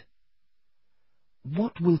island?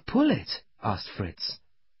 What will pull it? Asked Fritz.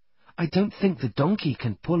 I don't think the donkey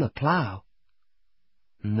can pull a plough.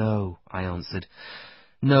 No, I answered.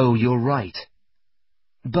 No, you're right.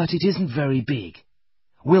 But it isn't very big.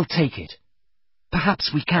 We'll take it.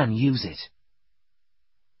 Perhaps we can use it.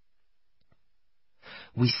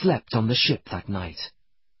 We slept on the ship that night.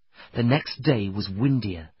 The next day was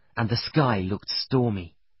windier and the sky looked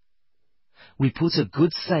stormy. We put a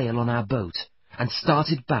good sail on our boat and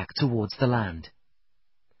started back towards the land.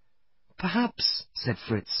 Perhaps, said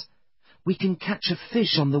Fritz, we can catch a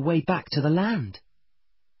fish on the way back to the land.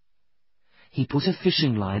 He put a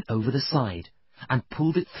fishing line over the side and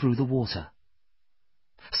pulled it through the water.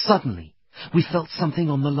 Suddenly, we felt something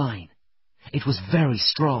on the line. It was very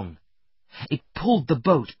strong. It pulled the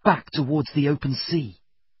boat back towards the open sea.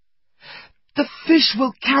 The fish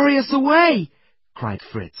will carry us away, cried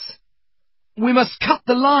Fritz. We must cut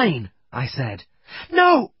the line, I said.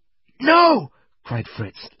 No, no, cried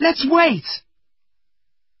Fritz. Let's wait.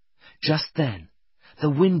 Just then, the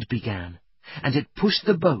wind began, and it pushed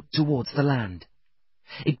the boat towards the land.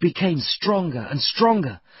 It became stronger and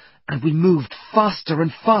stronger, and we moved faster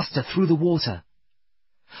and faster through the water.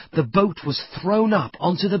 The boat was thrown up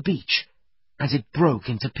onto the beach, and it broke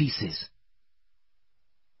into pieces.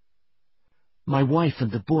 My wife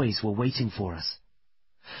and the boys were waiting for us.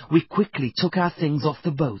 We quickly took our things off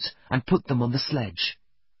the boat and put them on the sledge.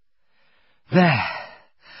 There,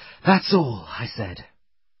 that's all, I said.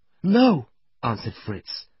 No, answered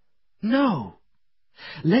Fritz. No.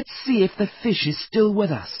 Let's see if the fish is still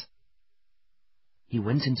with us. He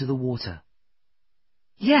went into the water.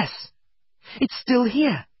 Yes, it's still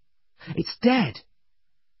here. It's dead.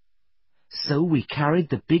 So we carried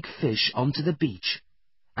the big fish onto the beach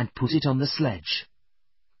and put it on the sledge.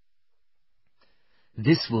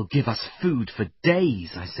 This will give us food for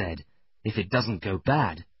days, I said, if it doesn't go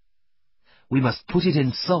bad. We must put it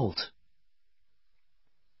in salt.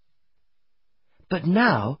 But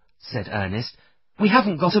now, said Ernest, we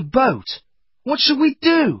haven't got a boat. What shall we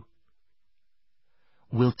do?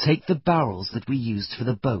 We'll take the barrels that we used for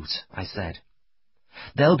the boat, I said.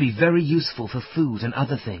 They'll be very useful for food and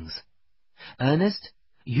other things. Ernest,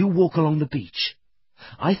 you walk along the beach.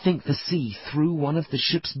 I think the sea threw one of the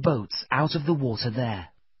ship's boats out of the water there.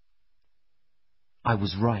 I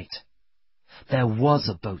was right. There was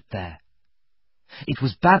a boat there. It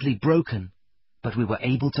was badly broken, but we were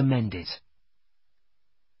able to mend it.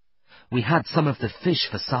 We had some of the fish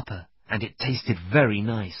for supper, and it tasted very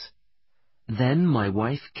nice. Then my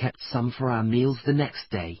wife kept some for our meals the next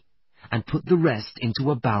day, and put the rest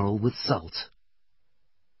into a barrel with salt.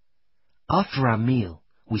 After our meal,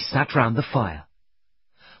 we sat round the fire.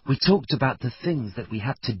 We talked about the things that we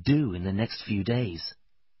had to do in the next few days.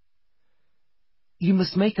 You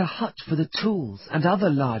must make a hut for the tools and other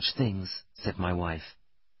large things, said my wife.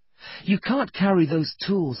 You can't carry those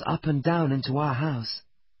tools up and down into our house.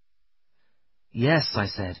 Yes, I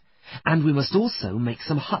said, and we must also make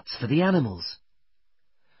some huts for the animals.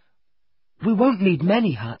 We won't need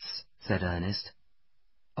many huts, said Ernest.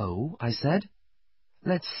 Oh, I said.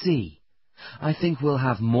 Let's see. I think we'll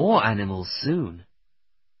have more animals soon.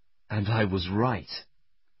 And I was right.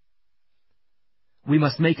 We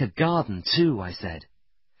must make a garden too, I said.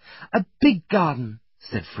 A big garden,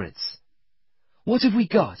 said Fritz. What have we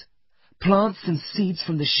got? Plants and seeds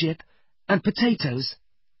from the ship, and potatoes.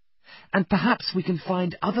 And perhaps we can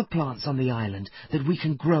find other plants on the island that we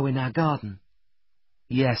can grow in our garden.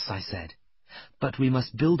 Yes, I said. But we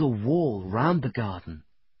must build a wall round the garden.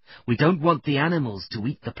 We don't want the animals to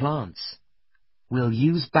eat the plants. We'll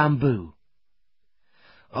use bamboo.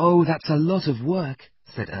 Oh, that's a lot of work,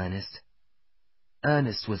 said Ernest.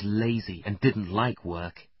 Ernest was lazy and didn't like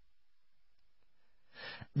work.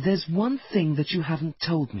 There's one thing that you haven't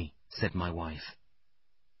told me, said my wife.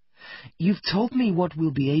 You've told me what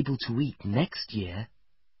we'll be able to eat next year.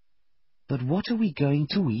 But what are we going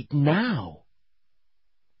to eat now?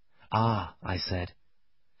 Ah, I said,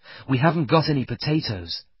 we haven't got any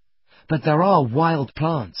potatoes, but there are wild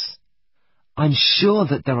plants. I'm sure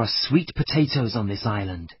that there are sweet potatoes on this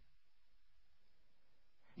island.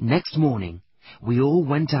 Next morning, we all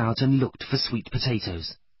went out and looked for sweet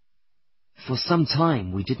potatoes. For some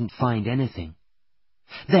time we didn't find anything.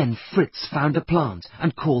 Then Fritz found a plant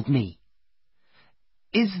and called me.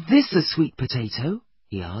 Is this a sweet potato?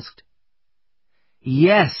 He asked.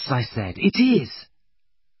 Yes, I said, it is.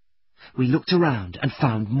 We looked around and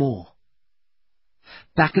found more.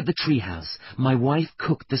 Back at the treehouse, my wife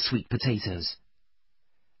cooked the sweet potatoes.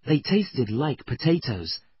 They tasted like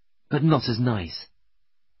potatoes, but not as nice.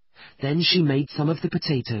 Then she made some of the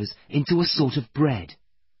potatoes into a sort of bread.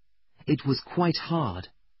 It was quite hard,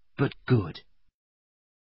 but good.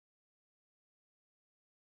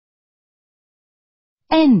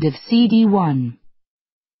 End of CD 1.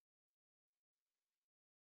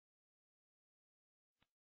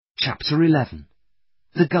 Chapter 11.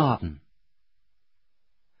 The Garden.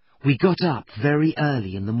 We got up very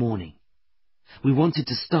early in the morning. We wanted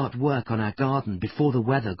to start work on our garden before the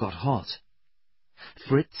weather got hot.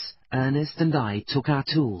 Fritz, Ernest and I took our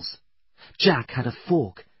tools. Jack had a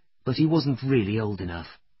fork, but he wasn't really old enough.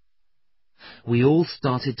 We all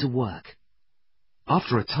started to work.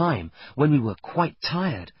 After a time, when we were quite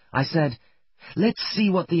tired, I said, "Let's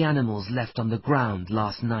see what the animals left on the ground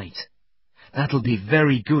last night. That'll be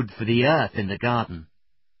very good for the earth in the garden."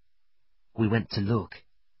 We went to look.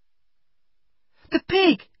 "The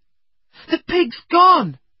pig! The pig's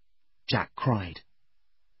gone!" Jack cried.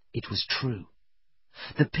 It was true.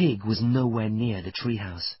 The pig was nowhere near the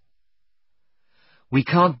treehouse. "We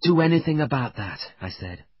can't do anything about that," I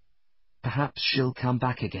said. "Perhaps she'll come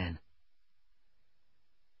back again."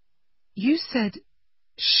 "You said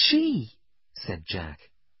she," said Jack.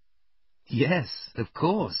 "Yes, of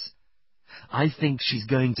course. I think she's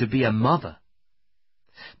going to be a mother.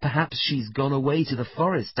 Perhaps she's gone away to the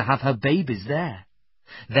forest to have her babies there.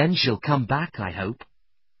 Then she'll come back, I hope."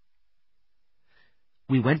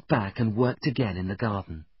 We went back and worked again in the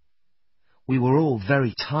garden. We were all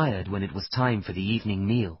very tired when it was time for the evening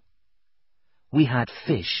meal. We had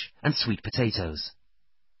fish and sweet potatoes.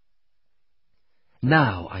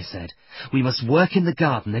 "Now," I said, "we must work in the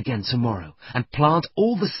garden again tomorrow and plant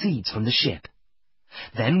all the seeds from the ship.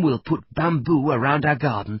 Then we'll put bamboo around our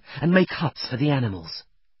garden and make huts for the animals."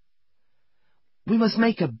 "We must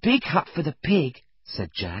make a big hut for the pig,"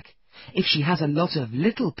 said Jack, "if she has a lot of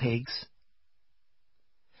little pigs."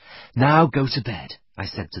 "Now go to bed," I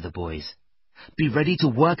said to the boys. "Be ready to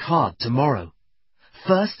work hard tomorrow.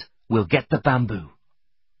 First, we'll get the bamboo."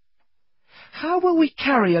 "How will we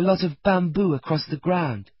carry a lot of bamboo across the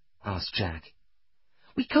ground?" asked Jack.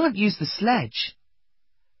 "We can't use the sledge.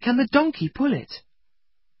 Can the donkey pull it?"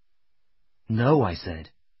 "No," I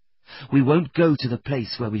said. "We won't go to the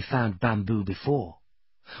place where we found bamboo before.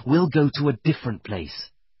 We'll go to a different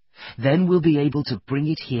place. Then we'll be able to bring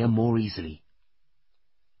it here more easily."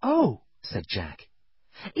 "Oh," said Jack.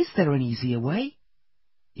 "Is there an easier way?"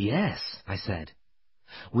 "Yes," I said.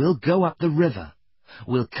 "We'll go up the river.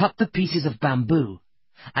 We'll cut the pieces of bamboo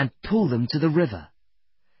and pull them to the river.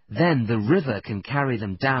 Then the river can carry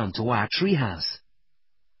them down to our treehouse."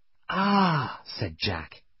 "Ah," said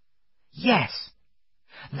Jack. "Yes,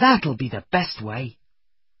 that'll be the best way."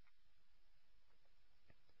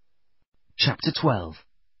 Chapter 12.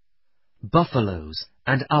 Buffaloes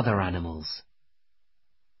and Other Animals.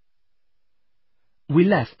 We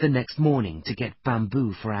left the next morning to get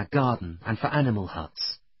bamboo for our garden and for animal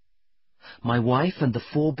huts. My wife and the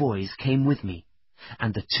 4 boys came with me,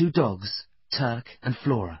 and the 2 dogs, Turk and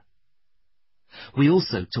Flora. We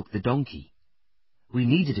also took the donkey. We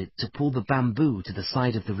needed it to pull the bamboo to the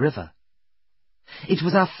side of the river. It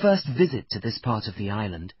was our first visit to this part of the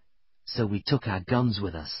island, so we took our guns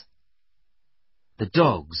with us. The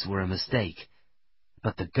dogs were a mistake,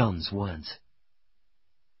 but the guns weren't.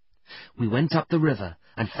 We went up the river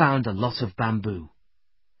and found a lot of bamboo.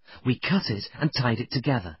 We cut it and tied it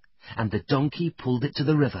together, and the donkey pulled it to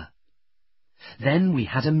the river. Then we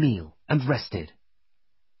had a meal and rested.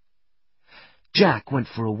 Jack went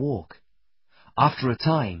for a walk. After a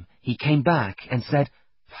time, he came back and said,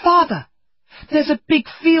 "Father, There's a big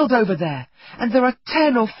field over there, and there are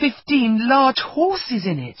 10 or 15 large horses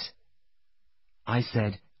in it. I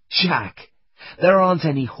said, Jack, there aren't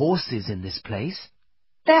any horses in this place.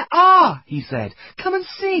 There are, he said. Come and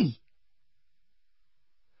see.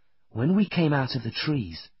 When we came out of the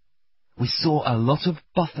trees, we saw a lot of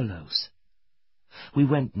buffaloes. We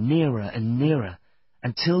went nearer and nearer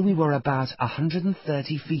until we were about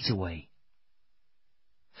 130 feet away.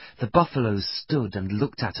 The buffaloes stood and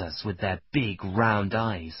looked at us with their big round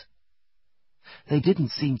eyes. They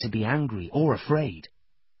didn't seem to be angry or afraid.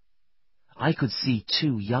 I could see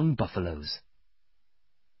 2 young buffaloes.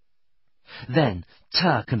 Then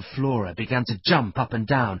Turk and Flora began to jump up and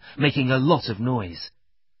down, making a lot of noise.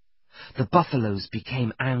 The buffaloes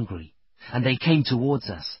became angry, and they came towards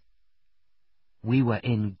us. We were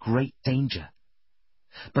in great danger,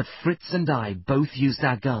 but Fritz and I both used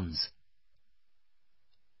our guns.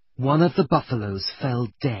 One of the buffaloes fell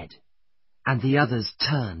dead, and the others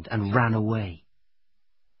turned and ran away.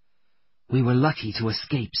 We were lucky to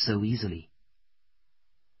escape so easily.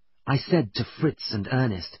 I said to Fritz and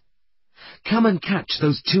Ernest, "Come and catch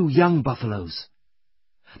those 2 young buffaloes.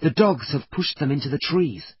 The dogs have pushed them into the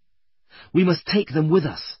trees. We must take them with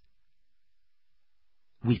us."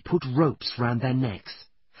 We put ropes round their necks,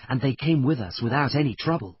 and they came with us without any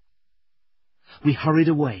trouble. We hurried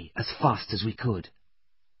away as fast as we could.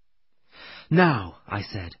 "Now," I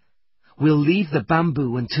said, "we'll leave the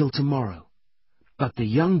bamboo until tomorrow, but the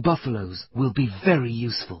young buffaloes will be very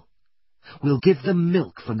useful. We'll give them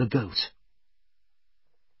milk from the goat."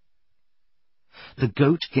 The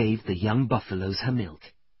goat gave the young buffaloes her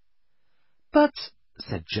milk. "But,"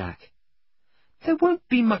 said Jack, "there won't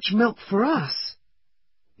be much milk for us."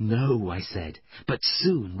 "No," I said, "but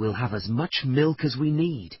soon we'll have as much milk as we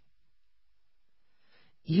need."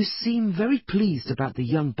 "You seem very pleased about the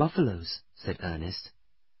young buffaloes," said Ernest.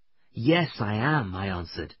 "Yes, I am," I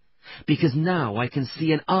answered, "because now I can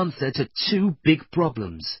see an answer to 2 big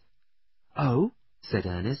problems." "Oh," said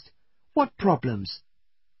Ernest, "what problems?"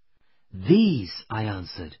 "These," I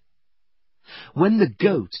answered. "When the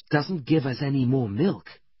goat doesn't give us any more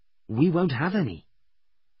milk, we won't have any.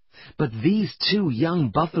 But these 2 young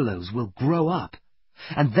buffaloes will grow up,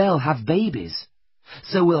 and they'll have babies.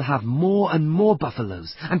 So we'll have more and more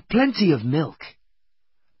buffaloes, and plenty of milk.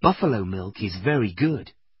 Buffalo milk is very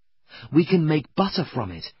good. We can make butter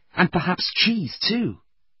from it, and perhaps cheese too."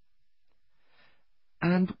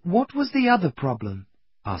 "And what was the other problem?"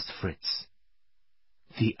 asked Fritz.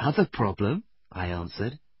 "The other problem?" I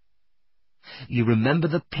answered. "You remember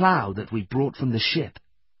the plough that we brought from the ship?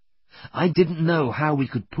 I didn't know how we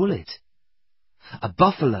could pull it. A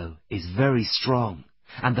buffalo is very strong,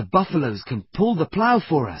 and the buffaloes can pull the plough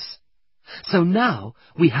for us. So now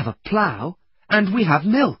we have a plough, and we have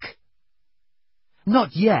milk."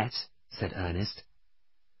 "Not yet," said Ernest.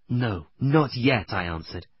 "No, not yet," I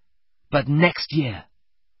answered. "But next year.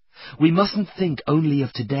 We mustn't think only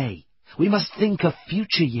of today. We must think of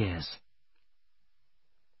future years."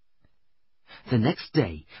 The next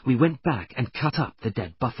day we went back and cut up the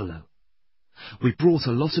dead buffalo. We brought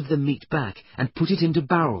a lot of the meat back and put it into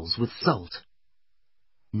barrels with salt.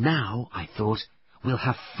 Now, I thought, we'll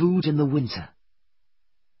have food in the winter.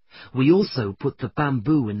 We also put the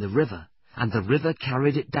bamboo in the river, and the river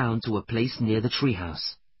carried it down to a place near the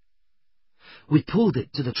treehouse. We pulled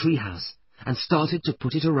it to the treehouse and started to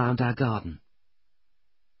put it around our garden.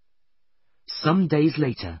 Some days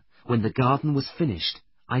later, when the garden was finished,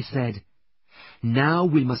 I said, "Now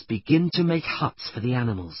we must begin to make huts for the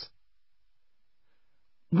animals."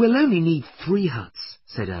 "We'll only need 3 huts,"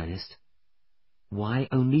 said Ernest. "Why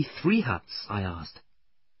only 3 huts?" I asked.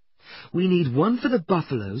 "We need one for the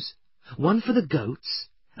buffaloes, one for the goats,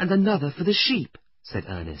 and another for the sheep," said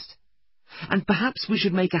Ernest. "And perhaps we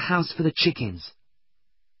should make a house for the chickens."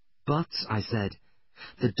 "But," I said,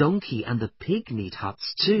 "the donkey and the pig need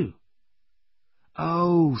huts too."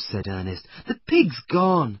 "Oh," said Ernest, "the pig's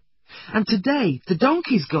gone. And today the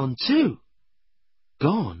donkey's gone too."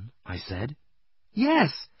 "Gone?" I said.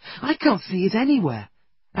 "Yes, I can't see it anywhere.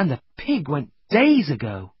 And the pig went days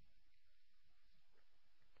ago."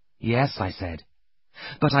 "Yes," I said,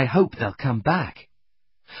 "but I hope they'll come back.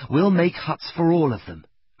 We'll make huts for all of them,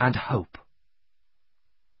 and hope."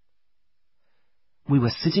 We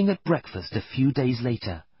were sitting at breakfast a few days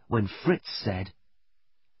later when Fritz said,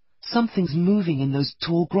 "Something's moving in those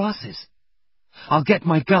tall grasses. I'll get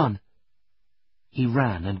my gun." He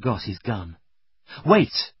ran and got his gun.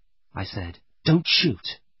 "Wait," I said, "don't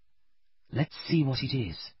shoot. Let's see what it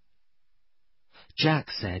is."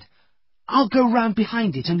 Jack said, "I'll go round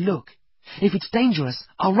behind it and look. If it's dangerous,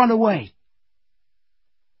 I'll run away."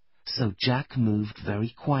 So Jack moved very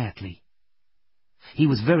quietly, He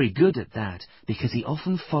was very good at that because he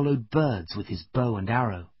often followed birds with his bow and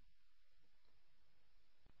arrow.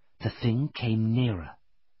 The thing came nearer,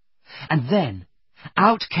 and then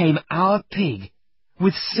out came our pig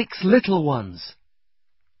with 6 little ones.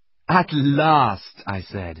 "At last," I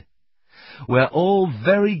said. "We're all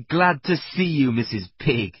very glad to see you, Mrs.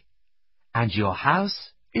 Pig, and your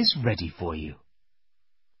house is ready for you."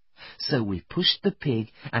 So we pushed the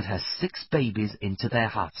pig and her 6 babies into their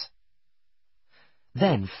hut.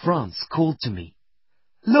 Then Franz called to me.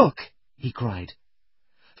 "Look," he cried,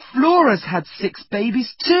 "Flora's had 6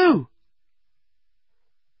 babies too."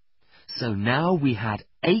 So now we had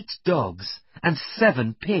 8 dogs and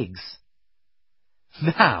 7 pigs.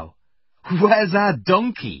 "Now, where's our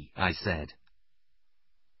donkey?" I said.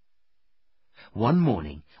 One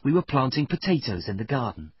morning we were planting potatoes in the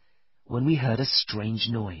garden when we heard a strange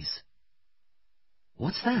noise.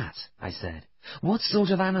 "What's that?" I said. "What sort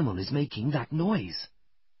of animal is making that noise?"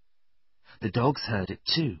 The dogs heard it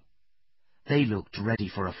too. They looked ready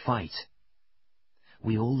for a fight.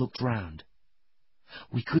 We all looked round.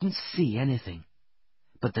 We couldn't see anything,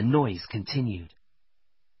 but the noise continued.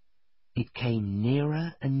 It came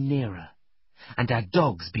nearer and nearer, and our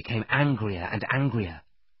dogs became angrier and angrier.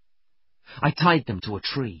 I tied them to a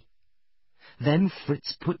tree. Then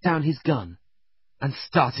Fritz put down his gun and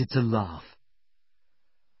started to laugh.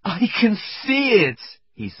 "I can see it,"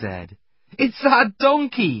 he said. "It's our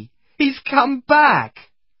donkey. He's come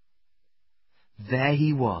back." There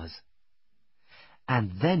he was.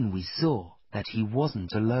 And then we saw that he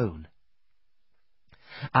wasn't alone.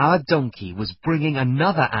 Our donkey was bringing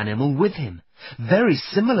another animal with him, very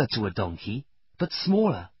similar to a donkey, but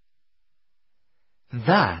smaller.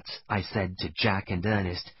 "That," I said to Jack and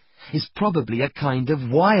Ernest, "is probably a kind of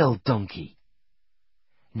wild donkey.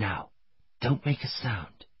 Now, don't make a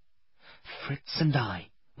sound. Fritz and I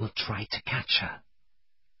will try to catch her."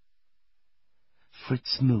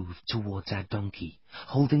 Fritz moved towards our donkey,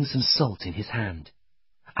 holding some salt in his hand.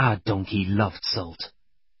 Our donkey loved salt.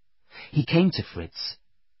 He came to Fritz,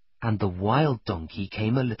 and the wild donkey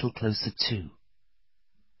came a little closer too.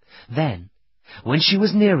 Then, when she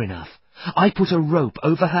was near enough, I put a rope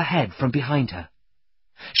over her head from behind her.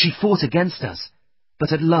 She fought against us,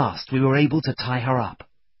 but at last we were able to tie her up.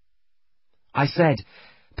 I said,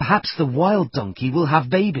 "Perhaps the wild donkey will have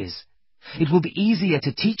babies. It will be easier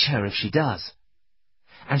to teach her if she does.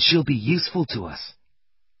 And she'll be useful to us."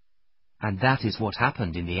 And that is what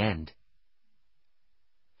happened in the end.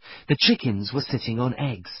 The chickens were sitting on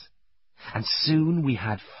eggs, and soon we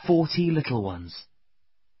had 40 little ones.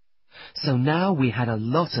 So now we had a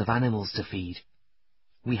lot of animals to feed.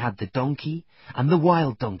 We had the donkey and the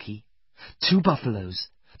wild donkey, 2 buffaloes,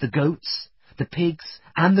 the goats, the pigs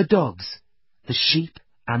and the dogs, the sheep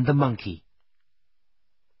and the monkey.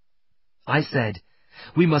 I said,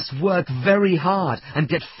 "We must work very hard and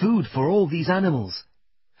get food for all these animals.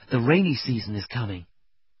 The rainy season is coming."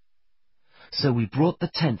 So we brought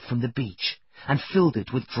the tent from the beach and filled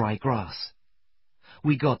it with dry grass.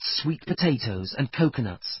 We got sweet potatoes and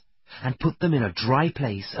coconuts and put them in a dry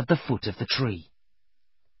place at the foot of the tree.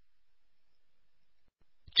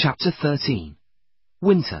 Chapter 13.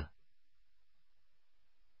 Winter.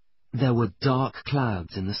 There were dark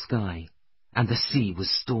clouds in the sky, and the sea was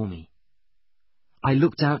stormy. I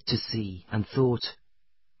looked out to sea and thought,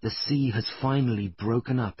 the sea has finally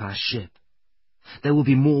broken up our ship. There will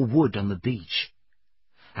be more wood on the beach,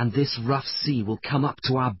 and this rough sea will come up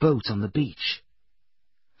to our boat on the beach.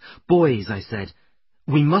 "Boys," I said,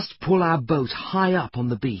 "we must pull our boat high up on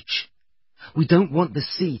the beach. We don't want the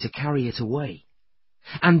sea to carry it away.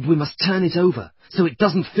 And we must turn it over so it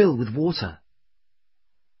doesn't fill with water."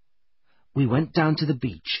 We went down to the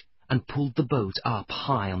beach and pulled the boat up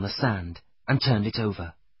high on the sand and turned it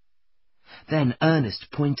over. Then Ernest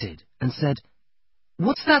pointed and said,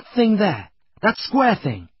 "What's that thing there? That square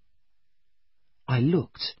thing?" I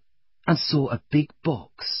looked and saw a big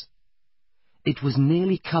box. It was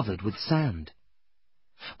nearly covered with sand.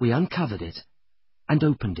 We uncovered it and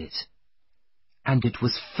opened it, and it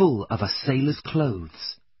was full of a sailor's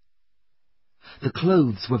clothes. The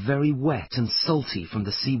clothes were very wet and salty from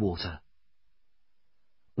the seawater.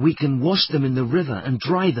 "We can wash them in the river and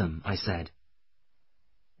dry them," I said.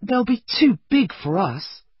 "They'll be too big for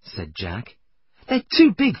us," said Jack. "They're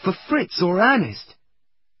too big for Fritz or Ernest."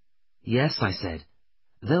 "Yes," I said,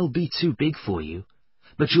 "they'll be too big for you,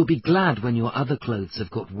 but you'll be glad when your other clothes have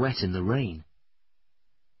got wet in the rain."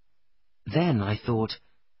 Then I thought,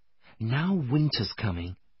 now winter's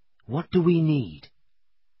coming, what do we need?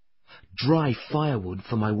 Dry firewood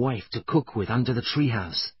for my wife to cook with under the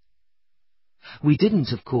treehouse. We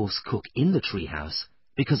didn't, of course, cook in the treehouse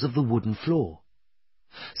because of the wooden floor,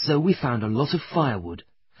 So we found a lot of firewood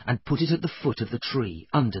and put it at the foot of the tree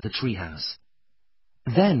under the treehouse.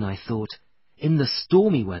 Then I thought, in the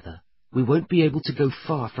stormy weather, we won't be able to go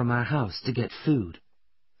far from our house to get food.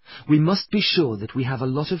 We must be sure that we have a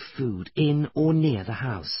lot of food in or near the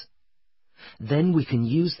house. Then we can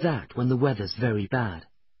use that when the weather's very bad.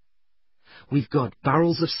 We've got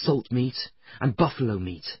barrels of salt meat and buffalo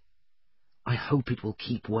meat. I hope it will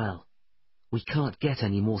keep well. We can't get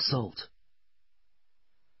any more salt.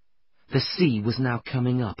 The sea was now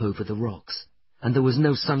coming up over the rocks, and there was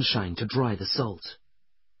no sunshine to dry the salt.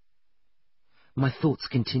 My thoughts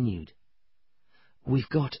continued. We've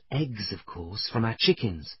got eggs, of course, from our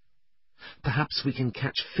chickens. Perhaps we can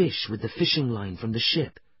catch fish with the fishing line from the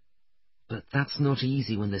ship, but that's not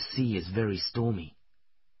easy when the sea is very stormy.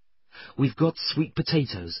 We've got sweet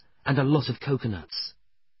potatoes and a lot of coconuts.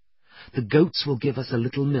 The goats will give us a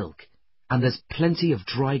little milk, and there's plenty of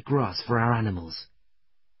dry grass for our animals.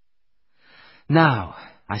 Now,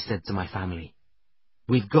 I said to my family,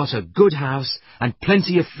 we've got a good house and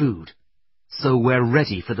plenty of food, so we're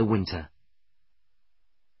ready for the winter.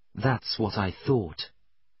 That's what I thought,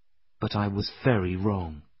 but I was very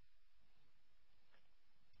wrong.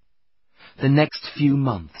 The next few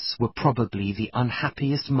months were probably the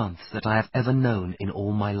unhappiest months that I have ever known in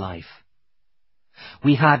all my life.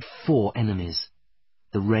 We had 4 enemies: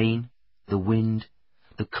 the rain, the wind,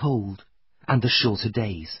 the cold, and the shorter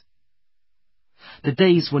days. The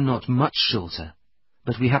days were not much shorter,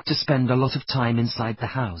 but we had to spend a lot of time inside the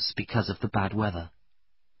house because of the bad weather.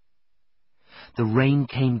 The rain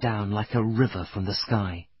came down like a river from the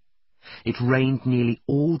sky. It rained nearly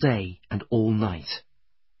all day and all night.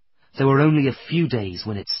 There were only a few days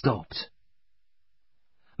when it stopped.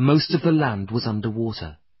 Most of the land was under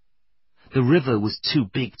water. The river was too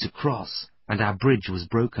big to cross, and our bridge was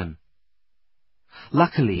broken.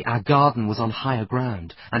 Luckily, our garden was on higher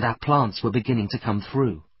ground, and our plants were beginning to come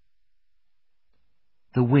through.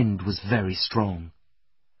 The wind was very strong.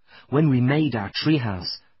 When we made our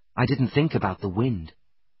treehouse, I didn't think about the wind.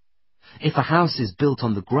 If a house is built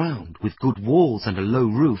on the ground with good walls and a low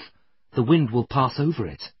roof, the wind will pass over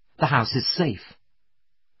it. The house is safe.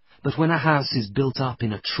 But when a house is built up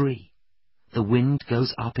in a tree, the wind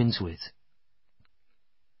goes up into it.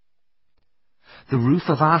 The roof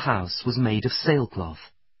of our house was made of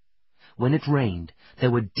sailcloth. When it rained,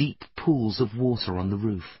 there were deep pools of water on the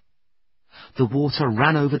roof. The water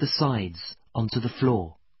ran over the sides onto the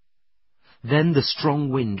floor. Then the strong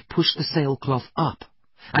wind pushed the sailcloth up,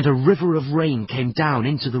 and a river of rain came down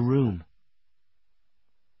into the room.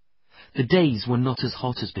 The days were not as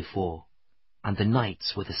hot as before, and the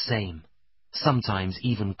nights were the same, sometimes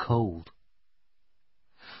even cold.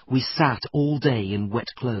 We sat all day in wet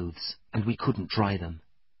clothes, and we couldn't dry them.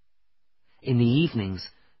 In the evenings,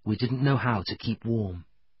 we didn't know how to keep warm.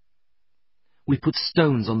 We put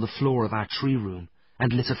stones on the floor of our tree room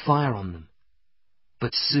and lit a fire on them.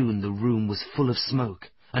 But soon the room was full of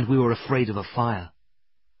smoke, and we were afraid of a fire.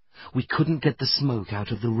 We couldn't get the smoke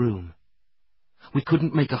out of the room. We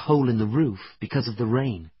couldn't make a hole in the roof because of the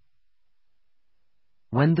rain.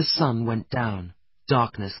 When the sun went down,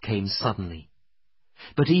 darkness came suddenly.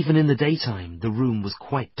 But even in the daytime, the room was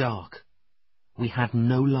quite dark. We had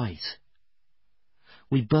no light.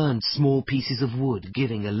 We burned small pieces of wood,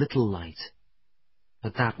 giving a little light.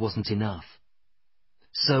 But that wasn't enough.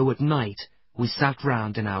 So at night, we sat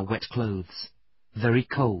round in our wet clothes, very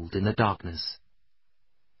cold in the darkness.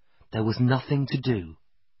 There was nothing to do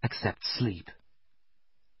except sleep.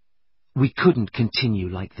 We couldn't continue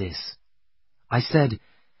like this. I said,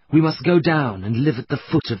 we must go down and live at the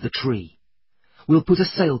foot of the tree. We'll put a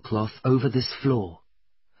sailcloth over this floor.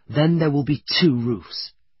 Then there will be 2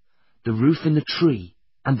 roofs, the roof in the tree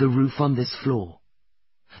and the roof on this floor.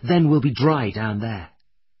 Then we'll be dry down there.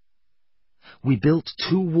 We built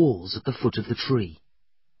 2 walls at the foot of the tree.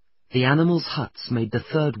 The animals' huts made the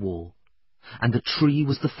 3rd wall, and the tree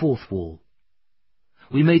was the 4th wall.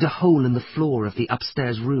 We made a hole in the floor of the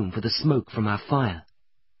upstairs room for the smoke from our fire.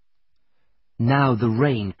 Now the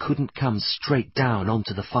rain couldn't come straight down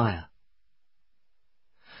onto the fire.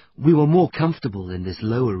 We were more comfortable in this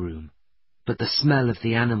lower room, but the smell of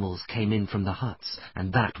the animals came in from the huts,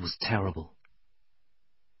 and that was terrible.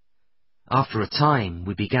 After a time,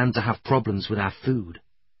 we began to have problems with our food.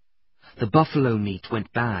 The buffalo meat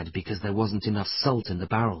went bad because there wasn't enough salt in the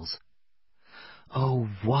barrels. Oh,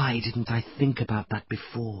 why didn't I think about that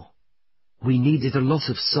before? We needed a lot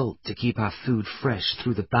of salt to keep our food fresh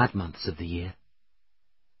through the bad months of the year.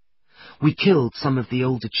 We killed some of the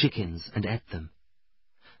older chickens and ate them.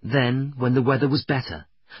 Then, when the weather was better,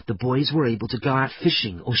 the boys were able to go out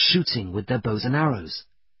fishing or shooting with their bows and arrows.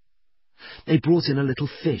 They brought in a little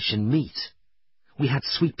fish and meat. We had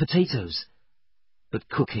sweet potatoes, but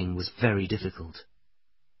cooking was very difficult.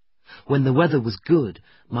 When the weather was good,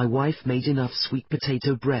 my wife made enough sweet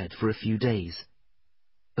potato bread for a few days,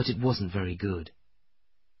 but it wasn't very good.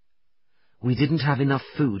 We didn't have enough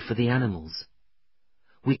food for the animals.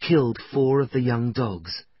 We killed 4 of the young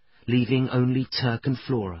dogs, leaving only Turk and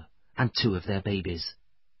Flora and 2 of their babies.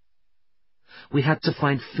 We had to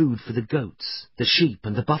find food for the goats, the sheep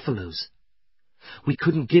and the buffaloes. We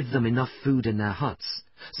couldn't give them enough food in their huts,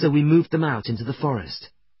 so we moved them out into the forest.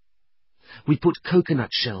 We put coconut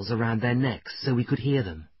shells around their necks so we could hear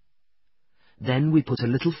them. Then we put a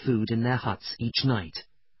little food in their huts each night,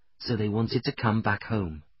 so they wanted to come back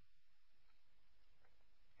home.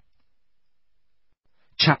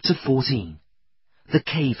 Chapter 14. The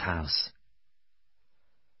Cave House.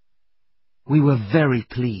 We were very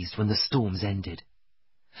pleased when the storms ended.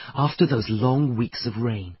 After those long weeks of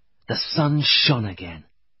rain, the sun shone again.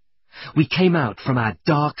 We came out from our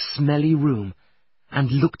dark, smelly room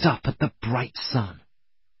and looked up at the bright sun.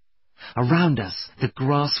 Around us, the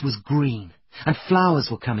grass was green and flowers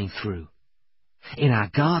were coming through. In our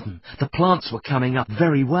garden, the plants were coming up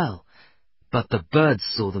very well, but the birds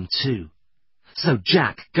saw them too. So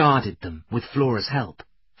Jack guarded them with Flora's help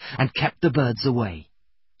and kept the birds away.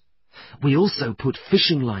 We also put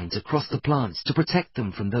fishing lines across the plants to protect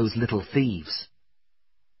them from those little thieves.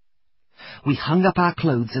 We hung up our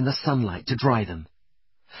clothes in the sunlight to dry them.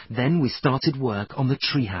 Then we started work on the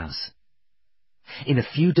treehouse. In a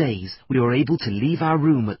few days, we were able to leave our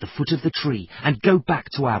room at the foot of the tree and go back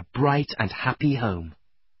to our bright and happy home.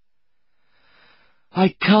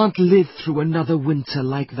 "I can't live through another winter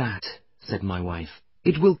like that," said my wife.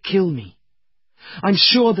 "It will kill me. I'm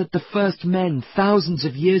sure that the first men thousands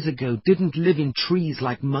of years ago didn't live in trees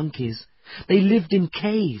like monkeys. They lived in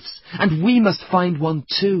caves, and we must find one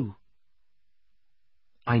too."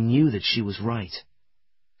 I knew that she was right.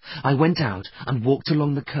 I went out and walked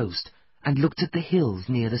along the coast and looked at the hills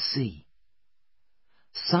near the sea.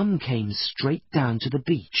 Some came straight down to the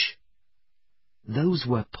beach. Those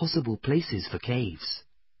were possible places for caves.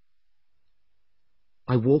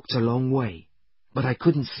 I walked a long way, but I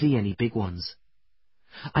couldn't see any big ones.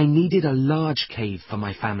 I needed a large cave for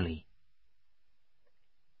my family.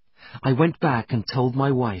 I went back and told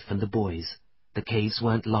my wife and the boys the caves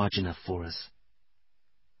weren't large enough for us.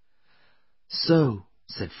 "So,"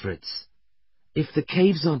 said Fritz, "if the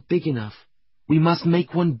caves aren't big enough, we must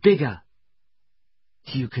make one bigger."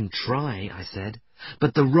 "You can try," I said,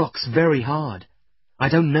 "but the rock's very hard. I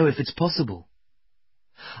don't know if it's possible.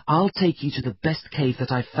 I'll take you to the best cave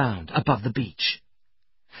that I've found, above the beach.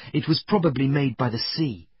 It was probably made by the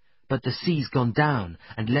sea, but the sea's gone down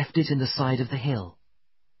and left it in the side of the hill.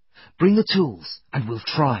 Bring the tools, and we'll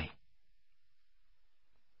try."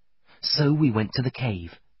 So we went to the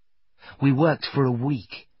cave. We worked for a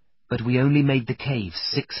week, but we only made the cave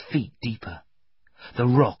 6 feet deeper. The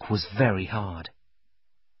rock was very hard.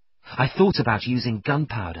 I thought about using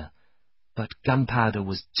gunpowder, but gunpowder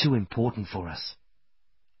was too important for us.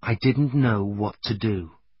 I didn't know what to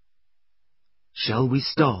do. "Shall we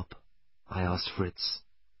stop?" I asked Fritz.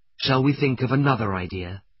 "Shall we think of another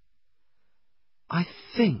idea?" "I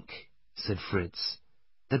think," said Fritz,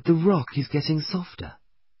 "that the rock is getting softer.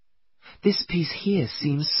 This piece here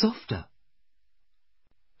seems softer."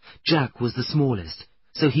 Jack was the smallest,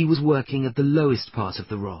 so he was working at the lowest part of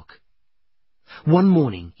the rock. One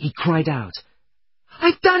morning he cried out,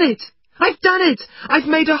 "I've done it! I've done it! I've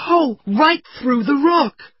made a hole right through the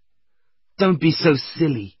rock!" "Don't be so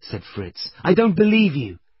silly," said Fritz. "I don't believe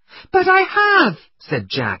you." "But I have," said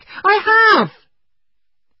Jack. "I have."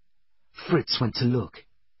 Fritz went to look.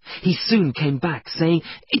 He soon came back, saying,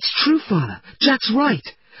 "It's true, Father. Jack's right.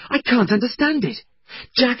 I can't understand it.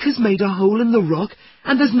 Jack has made a hole in the rock,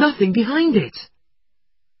 and there's nothing behind it."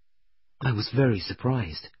 I was very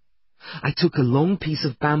surprised. I took a long piece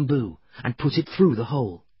of bamboo and put it through the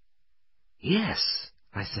hole. "Yes,"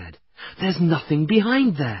 I said, "there's nothing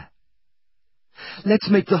behind there." "Let's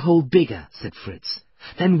make the hole bigger," said Fritz.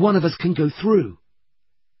 "Then one of us can go through."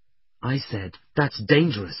 I said, "That's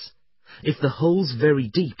dangerous. If the hole's very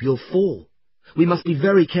deep, you'll fall. We must be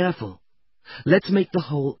very careful. Let's make the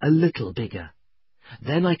hole a little bigger.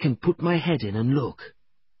 Then I can put my head in and look."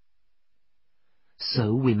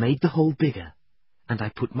 So we made the hole bigger, and I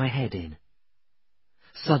put my head in.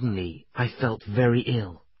 Suddenly I felt very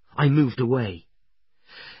ill. I moved away.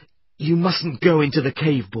 "You mustn't go into the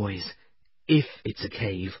cave, boys. If it's a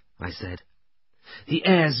cave," I said. "The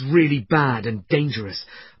air's really bad and dangerous.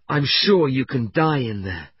 I'm sure you can die in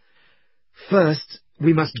there. First,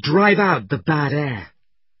 we must drive out the bad air."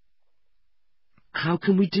 "How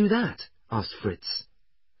can we do that?" asked Fritz.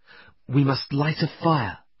 "We must light a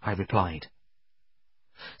fire," I replied.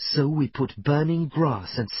 So we put burning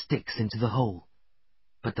grass and sticks into the hole,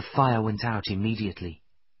 but the fire went out immediately.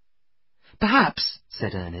 "Perhaps,"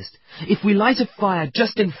 said Ernest, "if we light a fire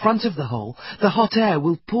just in front of the hole, the hot air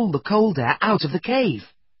will pull the cold air out of the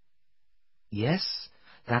cave." "Yes,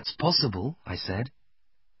 that's possible," I said.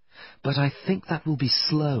 "But I think that will be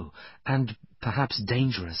slow and perhaps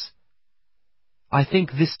dangerous. I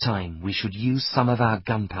think this time we should use some of our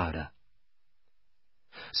gunpowder."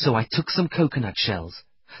 So I took some coconut shells,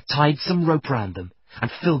 tied some rope round them,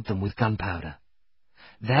 and filled them with gunpowder.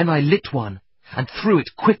 Then I lit one and threw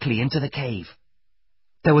it quickly into the cave.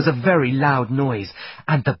 There was a very loud noise,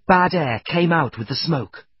 and the bad air came out with the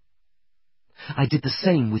smoke. I did the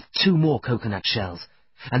same with 2 more coconut shells,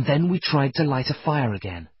 and then we tried to light a fire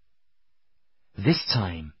again. This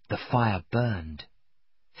time the fire burned.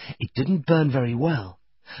 It didn't burn very well,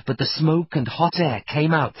 but the smoke and hot air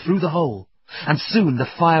came out through the hole, and soon the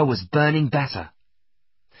fire was burning better.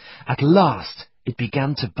 At last it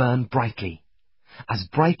began to burn brightly, as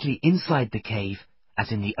brightly inside the cave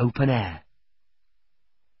as in the open air.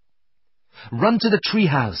 "Run to the tree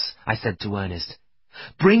house," I said to Ernest.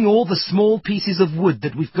 "Bring all the small pieces of wood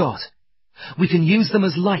that we've got. We can use them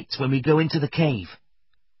as lights when we go into the cave."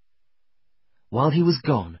 While he was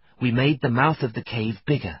gone, we made the mouth of the cave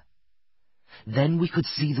bigger. Then we could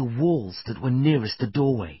see the walls that were nearest the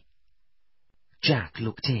doorway. Jack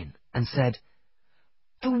looked in and said,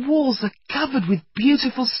 "The walls are covered with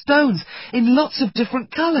beautiful stones in lots of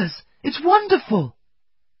different colours. It's wonderful."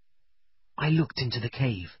 I looked into the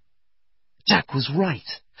cave. Jack was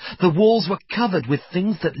right. The walls were covered with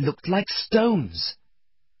things that looked like stones.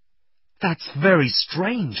 "That's very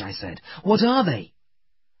strange," I said. "What are they?"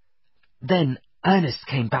 Then Ernest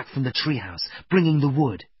came back from the treehouse, bringing the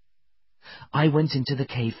wood. I went into the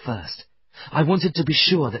cave first. I wanted to be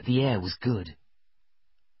sure that the air was good.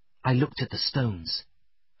 I looked at the stones.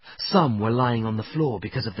 Some were lying on the floor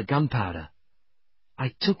because of the gunpowder. I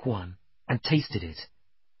took one and tasted it.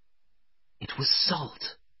 It was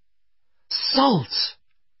salt. Salt!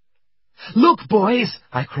 "Look, boys,"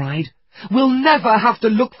 I cried. "We'll never have to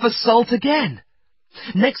look for salt again.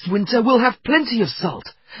 Next winter we'll have plenty of salt,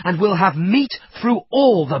 and we'll have meat through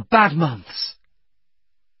all the bad months."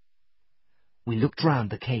 We looked round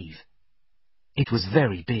the cave. It was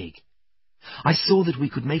very big. I saw that we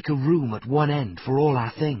could make a room at one end for all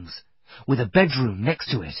our things, with a bedroom next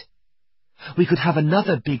to it. We could have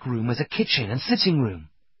another big room as a kitchen and sitting room.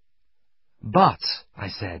 "But," I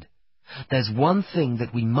said, "there's one thing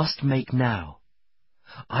that we must make now.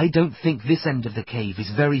 I don't think this end of the cave is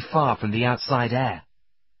very far from the outside air.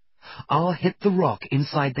 I'll hit the rock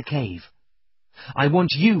inside the cave. I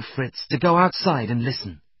want you, Fritz, to go outside and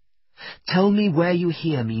listen. Tell me where you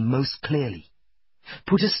hear me most clearly.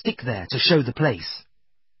 Put a stick there to show the place."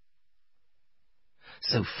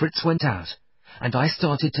 So Fritz went out, and I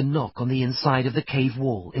started to knock on the inside of the cave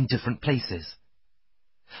wall in different places.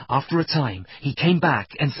 After a time, he came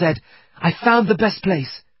back and said, "I found the best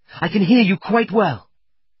place. I can hear you quite well."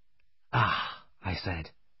 "Ah," I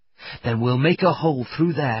said, "then we'll make a hole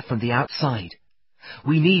through there from the outside.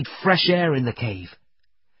 We need fresh air in the cave.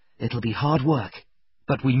 It'll be hard work,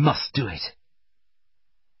 but we must do it."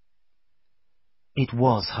 It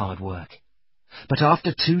was hard work, but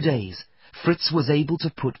after 2 days, Fritz was able to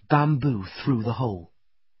put bamboo through the hole.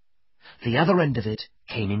 The other end of it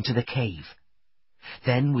came into the cave.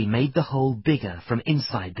 Then we made the hole bigger from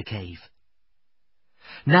inside the cave.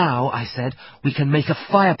 "Now," I said, "we can make a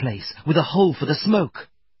fireplace with a hole for the smoke."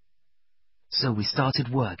 So we started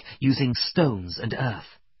work using stones and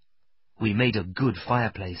earth. We made a good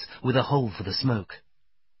fireplace with a hole for the smoke.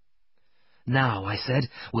 "Now," I said,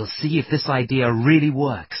 "we'll see if this idea really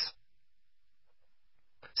works."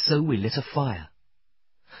 So we lit a fire,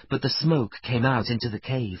 but the smoke came out into the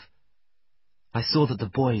cave. I saw that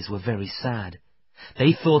the boys were very sad.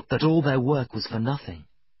 They thought that all their work was for nothing.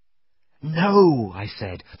 "No," I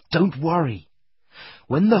said, "don't worry.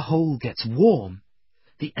 When the hole gets warm,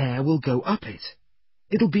 the air will go up it.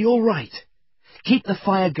 It'll be all right. Keep the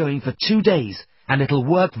fire going for 2 days, and it'll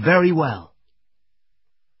work very well."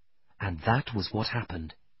 And that was what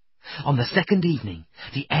happened. On the second evening,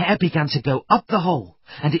 the air began to go up the hole,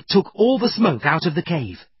 and it took all the smoke out of the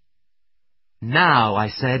cave. "Now," I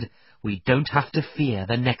said, "we don't have to fear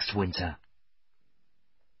the next winter."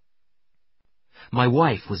 My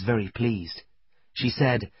wife was very pleased. She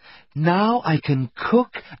said, "Now I can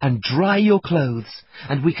cook and dry your clothes,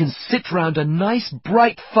 and we can sit round a nice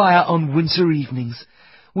bright fire on winter evenings.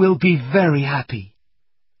 We'll be very happy."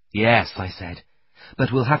 "Yes," I said,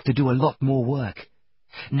 "but we'll have to do a lot more work.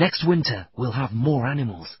 Next winter we'll have more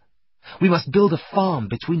animals. We must build a farm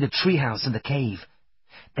between the treehouse and the cave.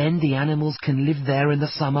 Then the animals can live there in the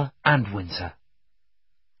summer and winter.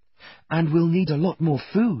 And we'll need a lot more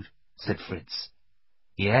food, said Fritz.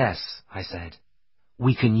 Yes, I said.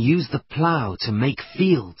 We can use the plough to make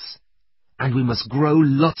fields, and we must grow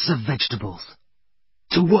lots of vegetables.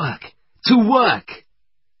 To work! To work!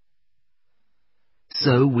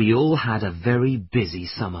 So we all had a very busy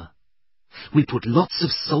summer. We put lots of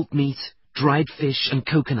salt meat, dried fish and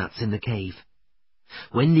coconuts in the cave.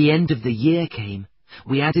 When the end of the year came,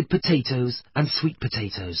 we added potatoes and sweet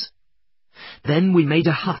potatoes. Then we made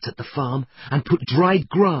a hut at the farm and put dried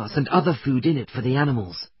grass and other food in it for the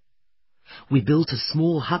animals. We built a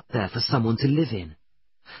small hut there for someone to live in.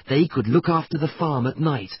 They could look after the farm at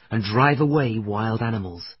night and drive away wild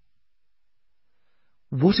animals.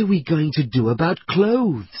 What are we going to do about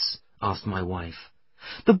clothes? Asked my wife.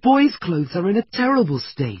 The boys' clothes are in a terrible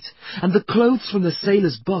state, and the clothes from the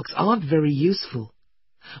sailor's box aren't very useful.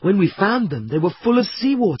 When we found them, they were full of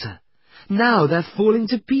seawater. Now they're falling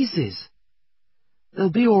to pieces. They'll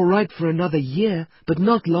be all right for another year, but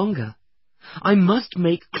not longer. I must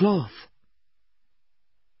make cloth.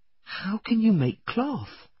 How can you make cloth?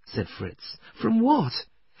 Said Fritz. From what?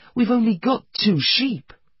 We've only got 2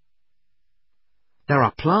 sheep. There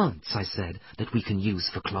are plants, I said, that we can use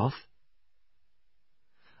for cloth.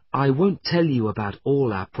 I won't tell you about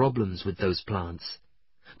all our problems with those plants,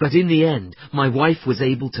 but in the end my wife was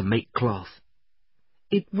able to make cloth.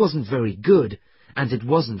 It wasn't very good, and it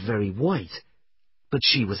wasn't very white, but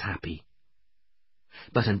she was happy.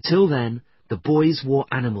 But until then, the boys wore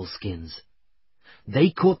animal skins.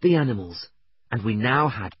 They caught the animals, and we now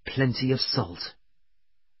had plenty of salt.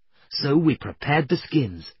 So we prepared the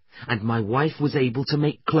skins, and my wife was able to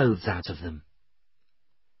make clothes out of them.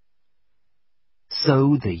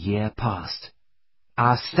 So the year passed,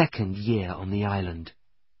 our 2nd year on the island.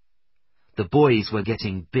 The boys were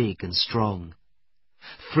getting big and strong.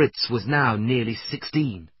 Fritz was now nearly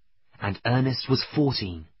 16, and Ernest was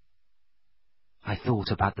 14. I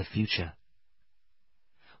thought about the future.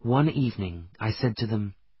 One evening I said to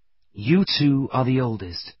them, "You 2 are the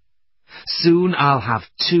oldest. Soon I'll have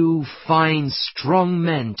 2 fine, strong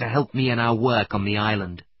men to help me in our work on the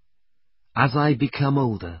island. As I become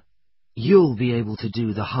older, you'll be able to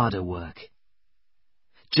do the harder work.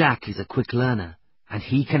 Jack is a quick learner, and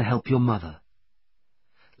he can help your mother.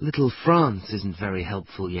 Little Franz isn't very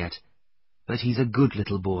helpful yet, but he's a good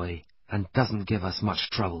little boy and doesn't give us much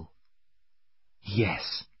trouble.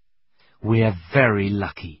 Yes, we're very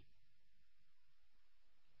lucky."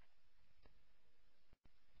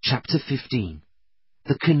 Chapter 15.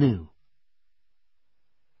 The Canoe.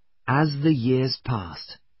 As the years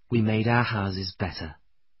passed, we made our houses better.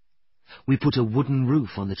 We put a wooden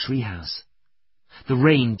roof on the treehouse. The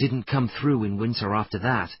rain didn't come through in winter after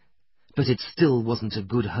that, but it still wasn't a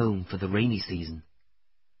good home for the rainy season.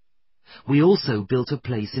 We also built a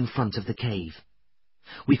place in front of the cave.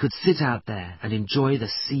 We could sit out there and enjoy the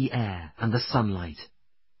sea air and the sunlight.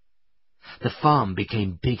 The farm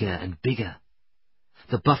became bigger and bigger.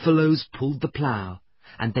 The buffaloes pulled the plough,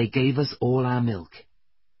 and they gave us all our milk.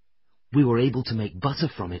 We were able to make butter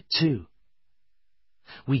from it, too.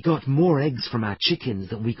 We got more eggs from our chickens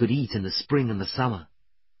than we could eat in the spring and the summer.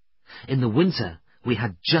 In the winter, we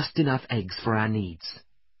had just enough eggs for our needs.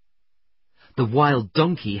 The wild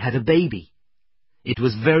donkey had a baby. It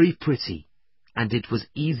was very pretty, and it was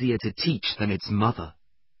easier to teach than its mother.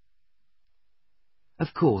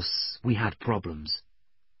 Of course, we had problems.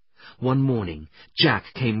 One morning,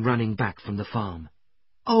 Jack came running back from the farm.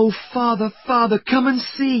 "Oh, Father, Father, come and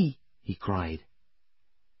see!" he cried.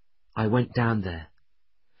 I went down there.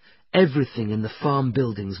 Everything in the farm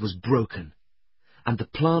buildings was broken, and the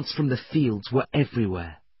plants from the fields were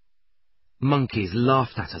everywhere. Monkeys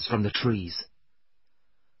laughed at us from the trees.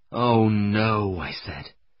 "Oh no," I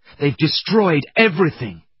said. "They've destroyed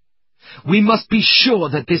everything. We must be sure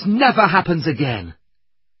that this never happens again."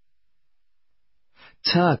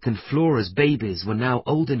 Turk and Flora's babies were now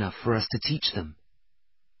old enough for us to teach them.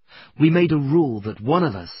 We made a rule that one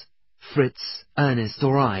of us, Fritz, Ernest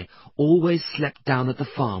or I, always slept down at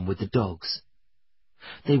the farm with the dogs.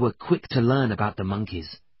 They were quick to learn about the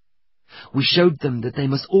monkeys. We showed them that they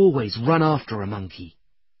must always run after a monkey.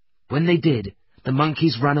 When they did, the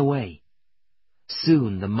monkeys ran away.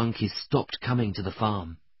 Soon the monkeys stopped coming to the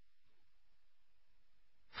farm.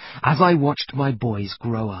 As I watched my boys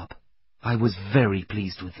grow up, I was very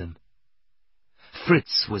pleased with them.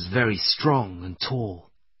 Fritz was very strong and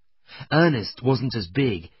tall. Ernest wasn't as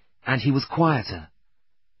big, and he was quieter,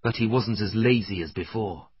 but he wasn't as lazy as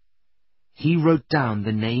before. He wrote down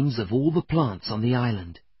the names of all the plants on the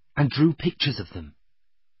island and drew pictures of them.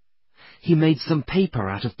 He made some paper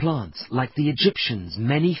out of plants like the Egyptians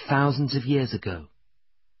many thousands of years ago.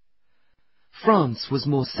 Franz was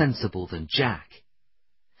more sensible than Jack.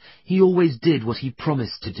 He always did what he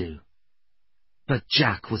promised to do. But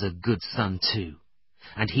Jack was a good son too,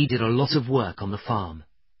 and he did a lot of work on the farm.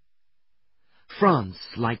 Franz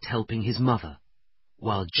liked helping his mother,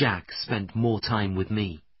 while Jack spent more time with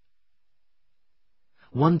me.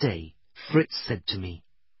 One day, Fritz said to me,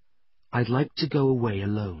 "I'd like to go away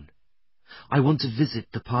alone. I want to visit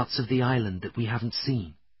the parts of the island that we haven't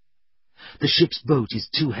seen. The ship's boat is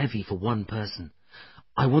too heavy for one person.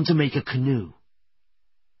 I want to make a canoe."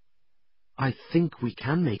 "I think we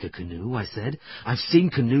can make a canoe," I said. "I've seen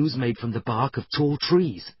canoes made from the bark of tall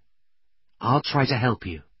trees." "I'll try to help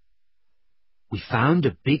you." We found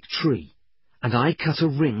a big tree, and I cut a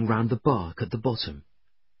ring round the bark at the bottom.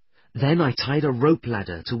 Then I tied a rope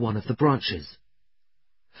ladder to one of the branches.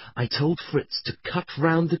 I told Fritz to cut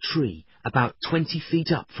round the tree about 20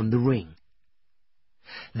 feet up from the ring.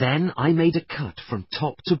 Then I made a cut from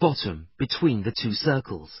top to bottom between the two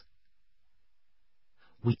circles.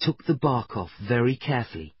 We took the bark off very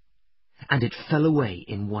carefully, and it fell away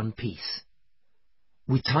in one piece.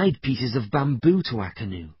 We tied pieces of bamboo to our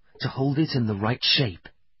canoe to hold it in the right shape.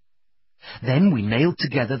 Then we nailed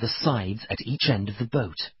together the sides at each end of the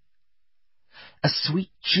boat. A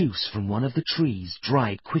sweet juice from one of the trees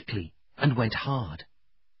dried quickly and went hard.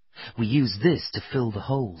 We used this to fill the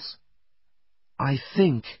holes. "I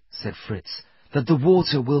think," said Fritz, "that the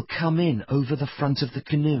water will come in over the front of the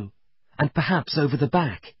canoe, and perhaps over the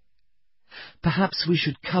back. Perhaps we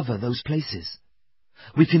should cover those places.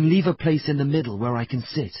 We can leave a place in the middle where I can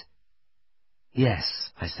sit."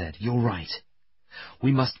 "Yes," I said, "you're right.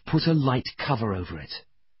 We must put a light cover over it."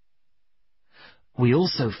 We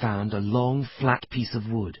also found a long, flat piece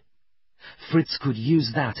of wood. Fritz could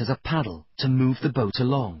use that as a paddle to move the boat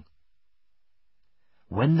along.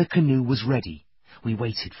 When the canoe was ready, we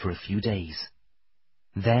waited for a few days.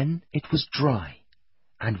 Then it was dry,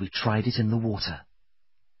 and we tried it in the water.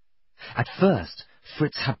 At first,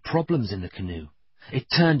 Fritz had problems in the canoe.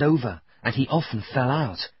 It turned over, and he often fell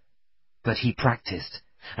out. But he practiced,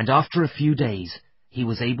 and after a few days, he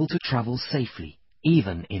was able to travel safely,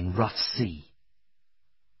 even in rough sea.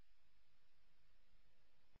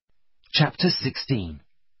 Chapter 16.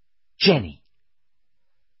 Jenny.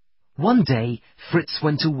 One day, Fritz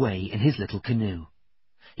went away in his little canoe.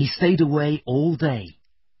 He stayed away all day.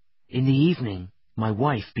 In the evening, my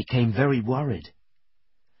wife became very worried.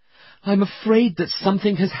 "I'm afraid that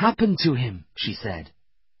something has happened to him," she said.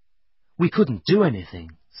 We couldn't do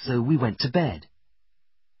anything, so we went to bed.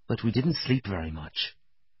 But we didn't sleep very much.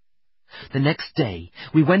 The next day,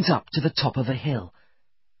 we went up to the top of a hill,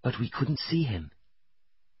 but we couldn't see him.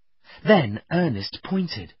 Then Ernest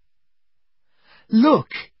pointed.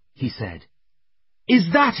 "Look," he said.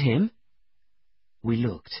 "Is that him?" We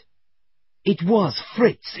looked. It was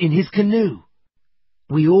Fritz in his canoe.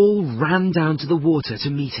 We all ran down to the water to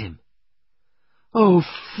meet him. "Oh,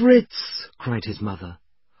 Fritz," cried his mother,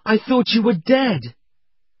 "I thought you were dead."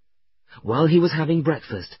 While he was having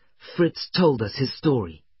breakfast, Fritz told us his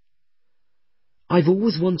story. "I've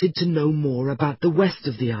always wanted to know more about the west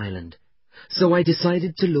of the island, so I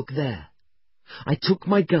decided to look there. I took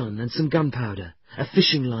my gun and some gunpowder, a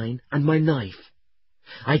fishing line and my knife.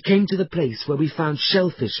 I came to the place where we found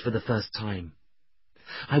shellfish for the first time.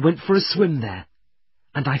 I went for a swim there,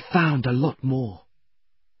 and I found a lot more.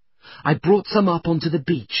 I brought some up onto the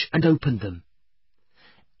beach and opened them.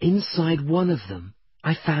 Inside one of them,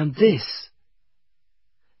 I found this."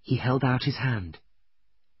 He held out his hand.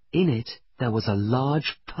 In it, there was a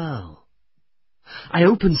large pearl. I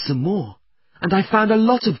opened some more, and I found a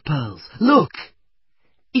lot of pearls. "Look!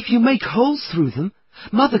 If you make holes through them,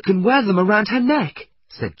 Mother can wear them around her neck,"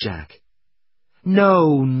 said Jack.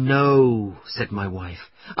 "No, no," said my wife.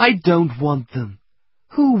 "I don't want them.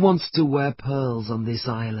 Who wants to wear pearls on this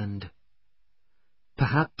island?"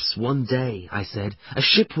 "Perhaps one day," I said, "a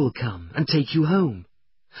ship will come and take you home.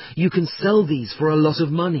 You can sell these for a lot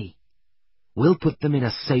of money. We'll put them in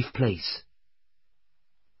a safe place."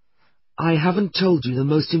 "I haven't told you the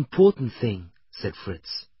most important thing," said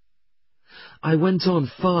Fritz. I went on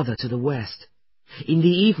farther to the west. In the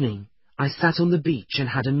evening, I sat on the beach and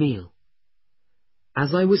had a meal.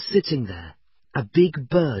 As I was sitting there, a big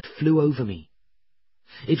bird flew over me.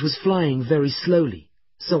 It was flying very slowly,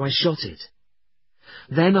 so I shot it.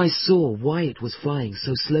 Then I saw why it was flying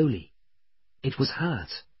so slowly. It was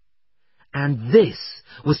hurt. And this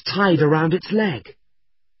was tied around its leg.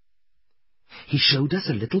 He showed us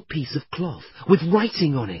a little piece of cloth with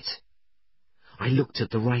writing on it. I looked at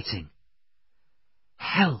the writing.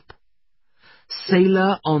 Help!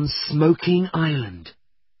 Sailor on Smoking Island.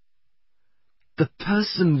 The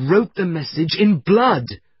person wrote the message in blood,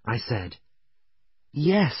 I said.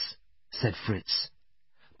 Yes, said Fritz.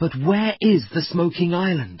 But where is the Smoking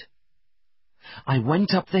Island? I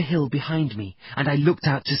went up the hill behind me and I looked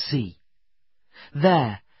out to sea.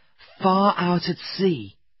 There, far out at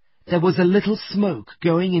sea, there was a little smoke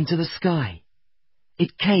going into the sky.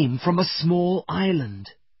 It came from a small island.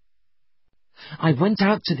 I went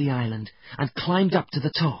out to the island and climbed up to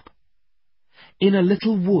the top. In a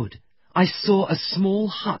little wood, I saw a small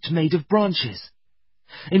hut made of branches.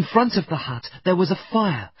 In front of the hut there was a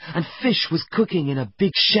fire, and fish was cooking in a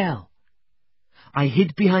big shell. I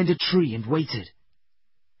hid behind a tree and waited.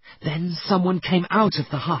 Then someone came out of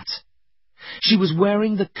the hut. She was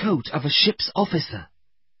wearing the coat of a ship's officer.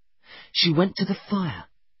 She went to the fire.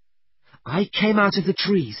 I came out of the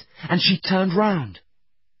trees, and she turned round.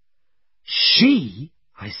 She?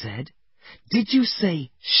 I said. Did you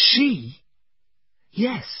say she?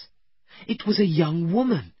 Yes, it was a young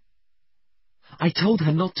woman. I told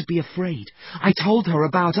her not to be afraid. I told her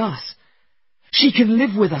about us. She can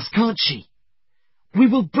live with us, can't she? We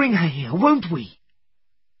will bring her here, won't we?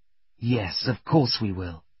 Yes, of course we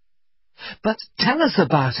will. But tell us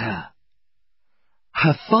about her.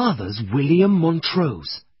 Her father's William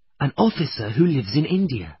Montrose, an officer who lives in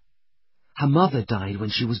India. Her mother died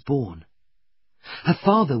when she was born. Her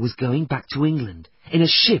father was going back to England in a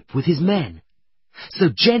ship with his men, so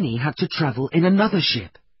Jenny had to travel in another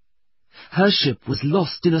ship. Her ship was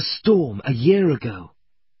lost in a storm a year ago.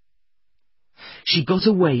 She got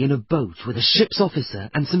away in a boat with a ship's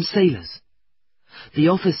officer and some sailors. The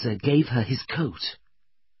officer gave her his coat.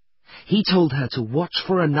 He told her to watch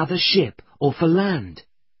for another ship or for land.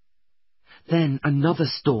 Then another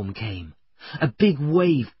storm came. A big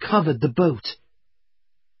wave covered the boat.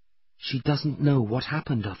 She doesn't know what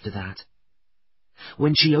happened after that.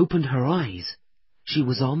 When she opened her eyes, she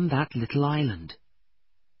was on that little island.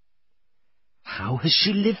 How has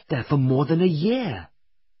she lived there for more than a year?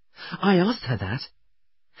 I asked her that.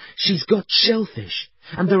 She's got shellfish,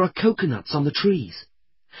 and there are coconuts on the trees.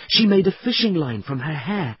 She made a fishing line from her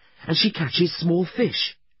hair, and she catches small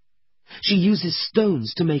fish. She uses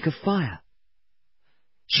stones to make a fire.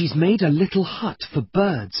 She's made a little hut for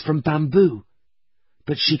birds from bamboo,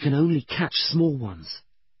 but she can only catch small ones.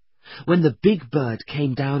 When the big bird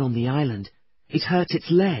came down on the island, it hurt its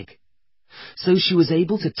leg. So she was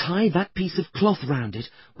able to tie that piece of cloth round it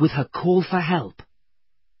with her call for help.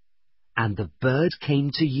 And the bird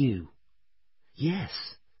came to you. Yes,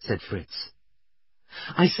 said Fritz.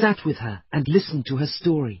 I sat with her and listened to her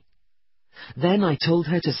story. Then I told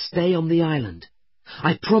her to stay on the island.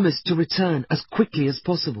 I promised to return as quickly as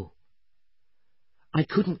possible. I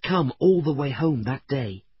couldn't come all the way home that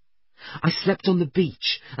day. I slept on the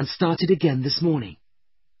beach and started again this morning.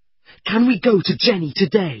 Can we go to Jenny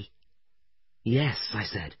today? Yes, I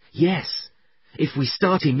said, yes, if we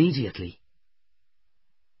start immediately.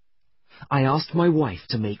 I asked my wife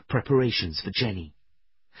to make preparations for Jenny.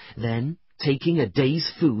 Then, taking a day's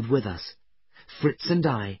food with us, Fritz and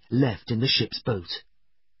I left in the ship's boat.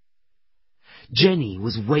 Jenny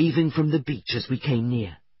was waving from the beach as we came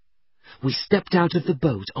near. We stepped out of the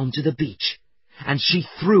boat onto the beach, and she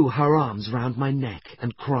threw her arms round my neck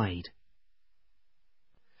and cried.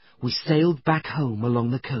 We sailed back home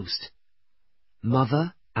along the coast.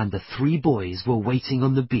 Mother and the 3 boys were waiting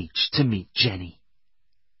on the beach to meet Jenny.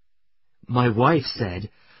 My wife said,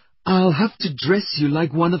 I'll have to dress you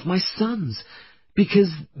like one of my sons, because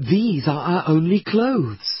these are our only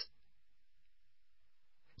clothes.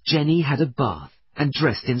 Jenny had a bath and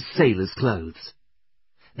dressed in sailor's clothes.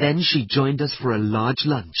 Then she joined us for a large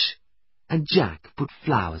lunch, and Jack put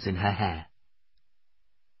flowers in her hair.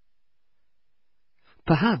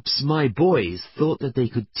 Perhaps my boys thought that they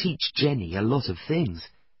could teach Jenny a lot of things,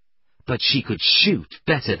 but she could shoot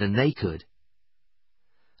better than they could.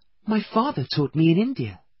 My father taught me in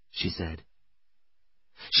India, she said.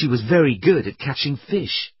 She was very good at catching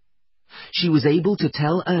fish. She was able to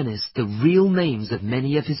tell Ernest the real names of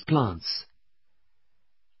many of his plants.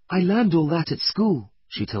 I learned all that at school,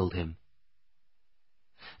 she told him.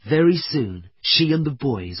 Very soon, she and the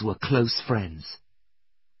boys were close friends.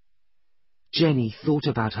 Jenny thought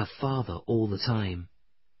about her father all the time.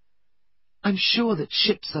 I'm sure that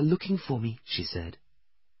ships are looking for me, she said.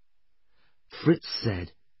 Fritz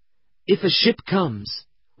said, if a ship comes,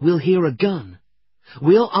 we'll hear a gun.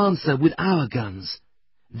 We'll answer with our guns.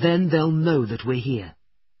 Then they'll know that we're here.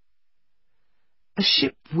 A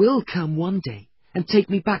ship will come one day and take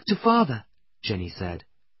me back to father, Jenny said.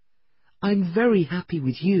 I'm very happy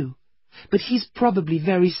with you, But he's probably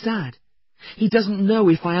very sad. He doesn't know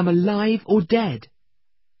if I am alive or dead.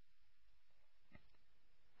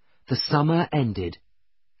 The summer ended,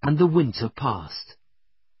 and the winter passed.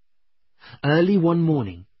 Early one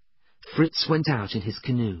morning, Fritz went out in his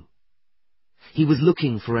canoe. He was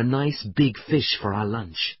looking for a nice big fish for our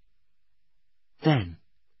lunch. Then,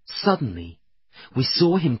 suddenly, we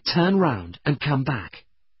saw him turn round and come back.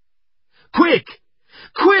 "Quick!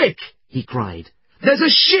 Quick!" he cried. "There's a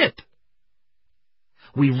ship!"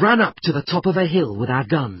 We ran up to the top of a hill with our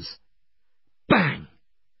guns. Bang!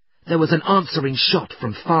 There was an answering shot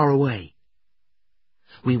from far away.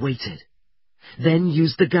 We waited, then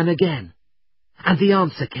used the gun again, and the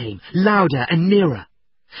answer came, louder and nearer.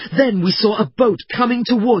 Then we saw a boat coming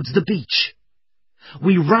towards the beach.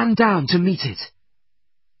 We ran down to meet it.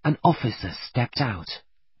 An officer stepped out.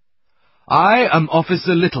 "I am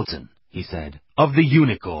Officer Littleton," he said, "of the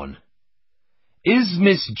Unicorn. Is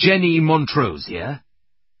Miss Jenny Montrose here?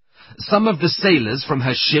 Some of the sailors from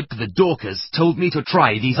her ship, the Dorcas, told me to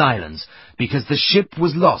try these islands, because the ship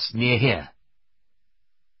was lost near here."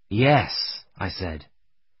 "Yes," I said.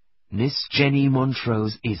 "Miss Jenny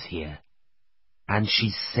Montrose is here, and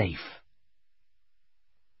she's safe."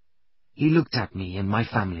 He looked at me and my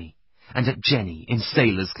family, and at Jenny in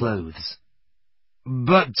sailor's clothes.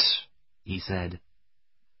 "But," he said.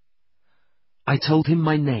 I told him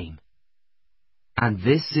my name. "And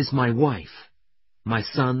this is my wife, my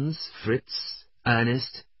sons, Fritz,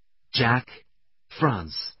 Ernest, Jack,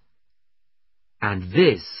 Franz. And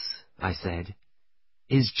this," I said,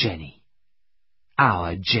 "is Jenny,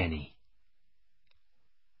 our Jenny."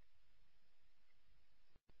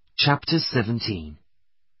 Chapter 17.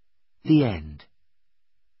 The End.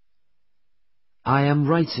 I am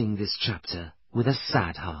writing this chapter with a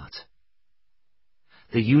sad heart.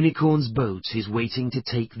 The Unicorn's boat is waiting to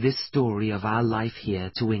take this story of our life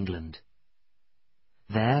here to England.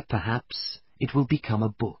 There, perhaps, it will become a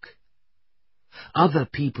book. Other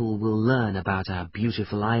people will learn about our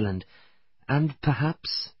beautiful island, and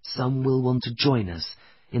perhaps some will want to join us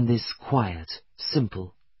in this quiet,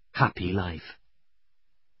 simple, happy life.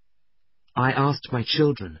 I asked my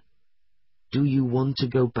children, "Do you want to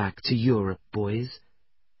go back to Europe, boys,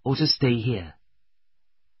 or to stay here?"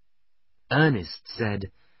 Ernest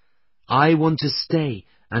said, "I want to stay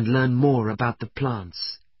and learn more about the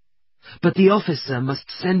plants, but the officer must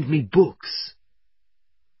send me books."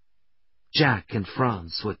 Jack and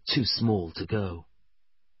Franz were too small to go.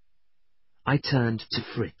 I turned to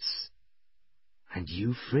Fritz. "And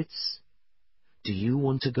you, Fritz? Do you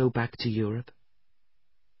want to go back to Europe?"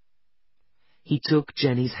 He took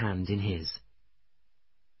Jenny's hand in his.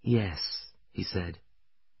 "Yes," he said.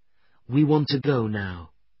 "We want to go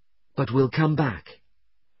now, but we'll come back.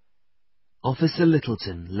 Officer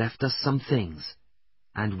Littleton left us some things,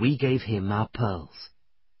 and we gave him our pearls."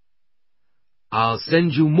 "I'll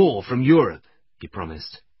send you more from Europe," he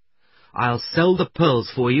promised. "I'll sell the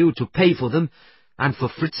pearls for you to pay for them and for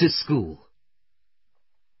Fritz's school."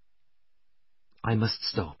 I must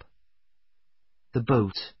stop. The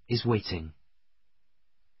boat is waiting.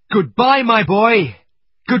 "Goodbye, my boy!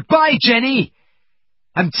 Goodbye, Jenny!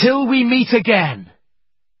 Until we meet again!"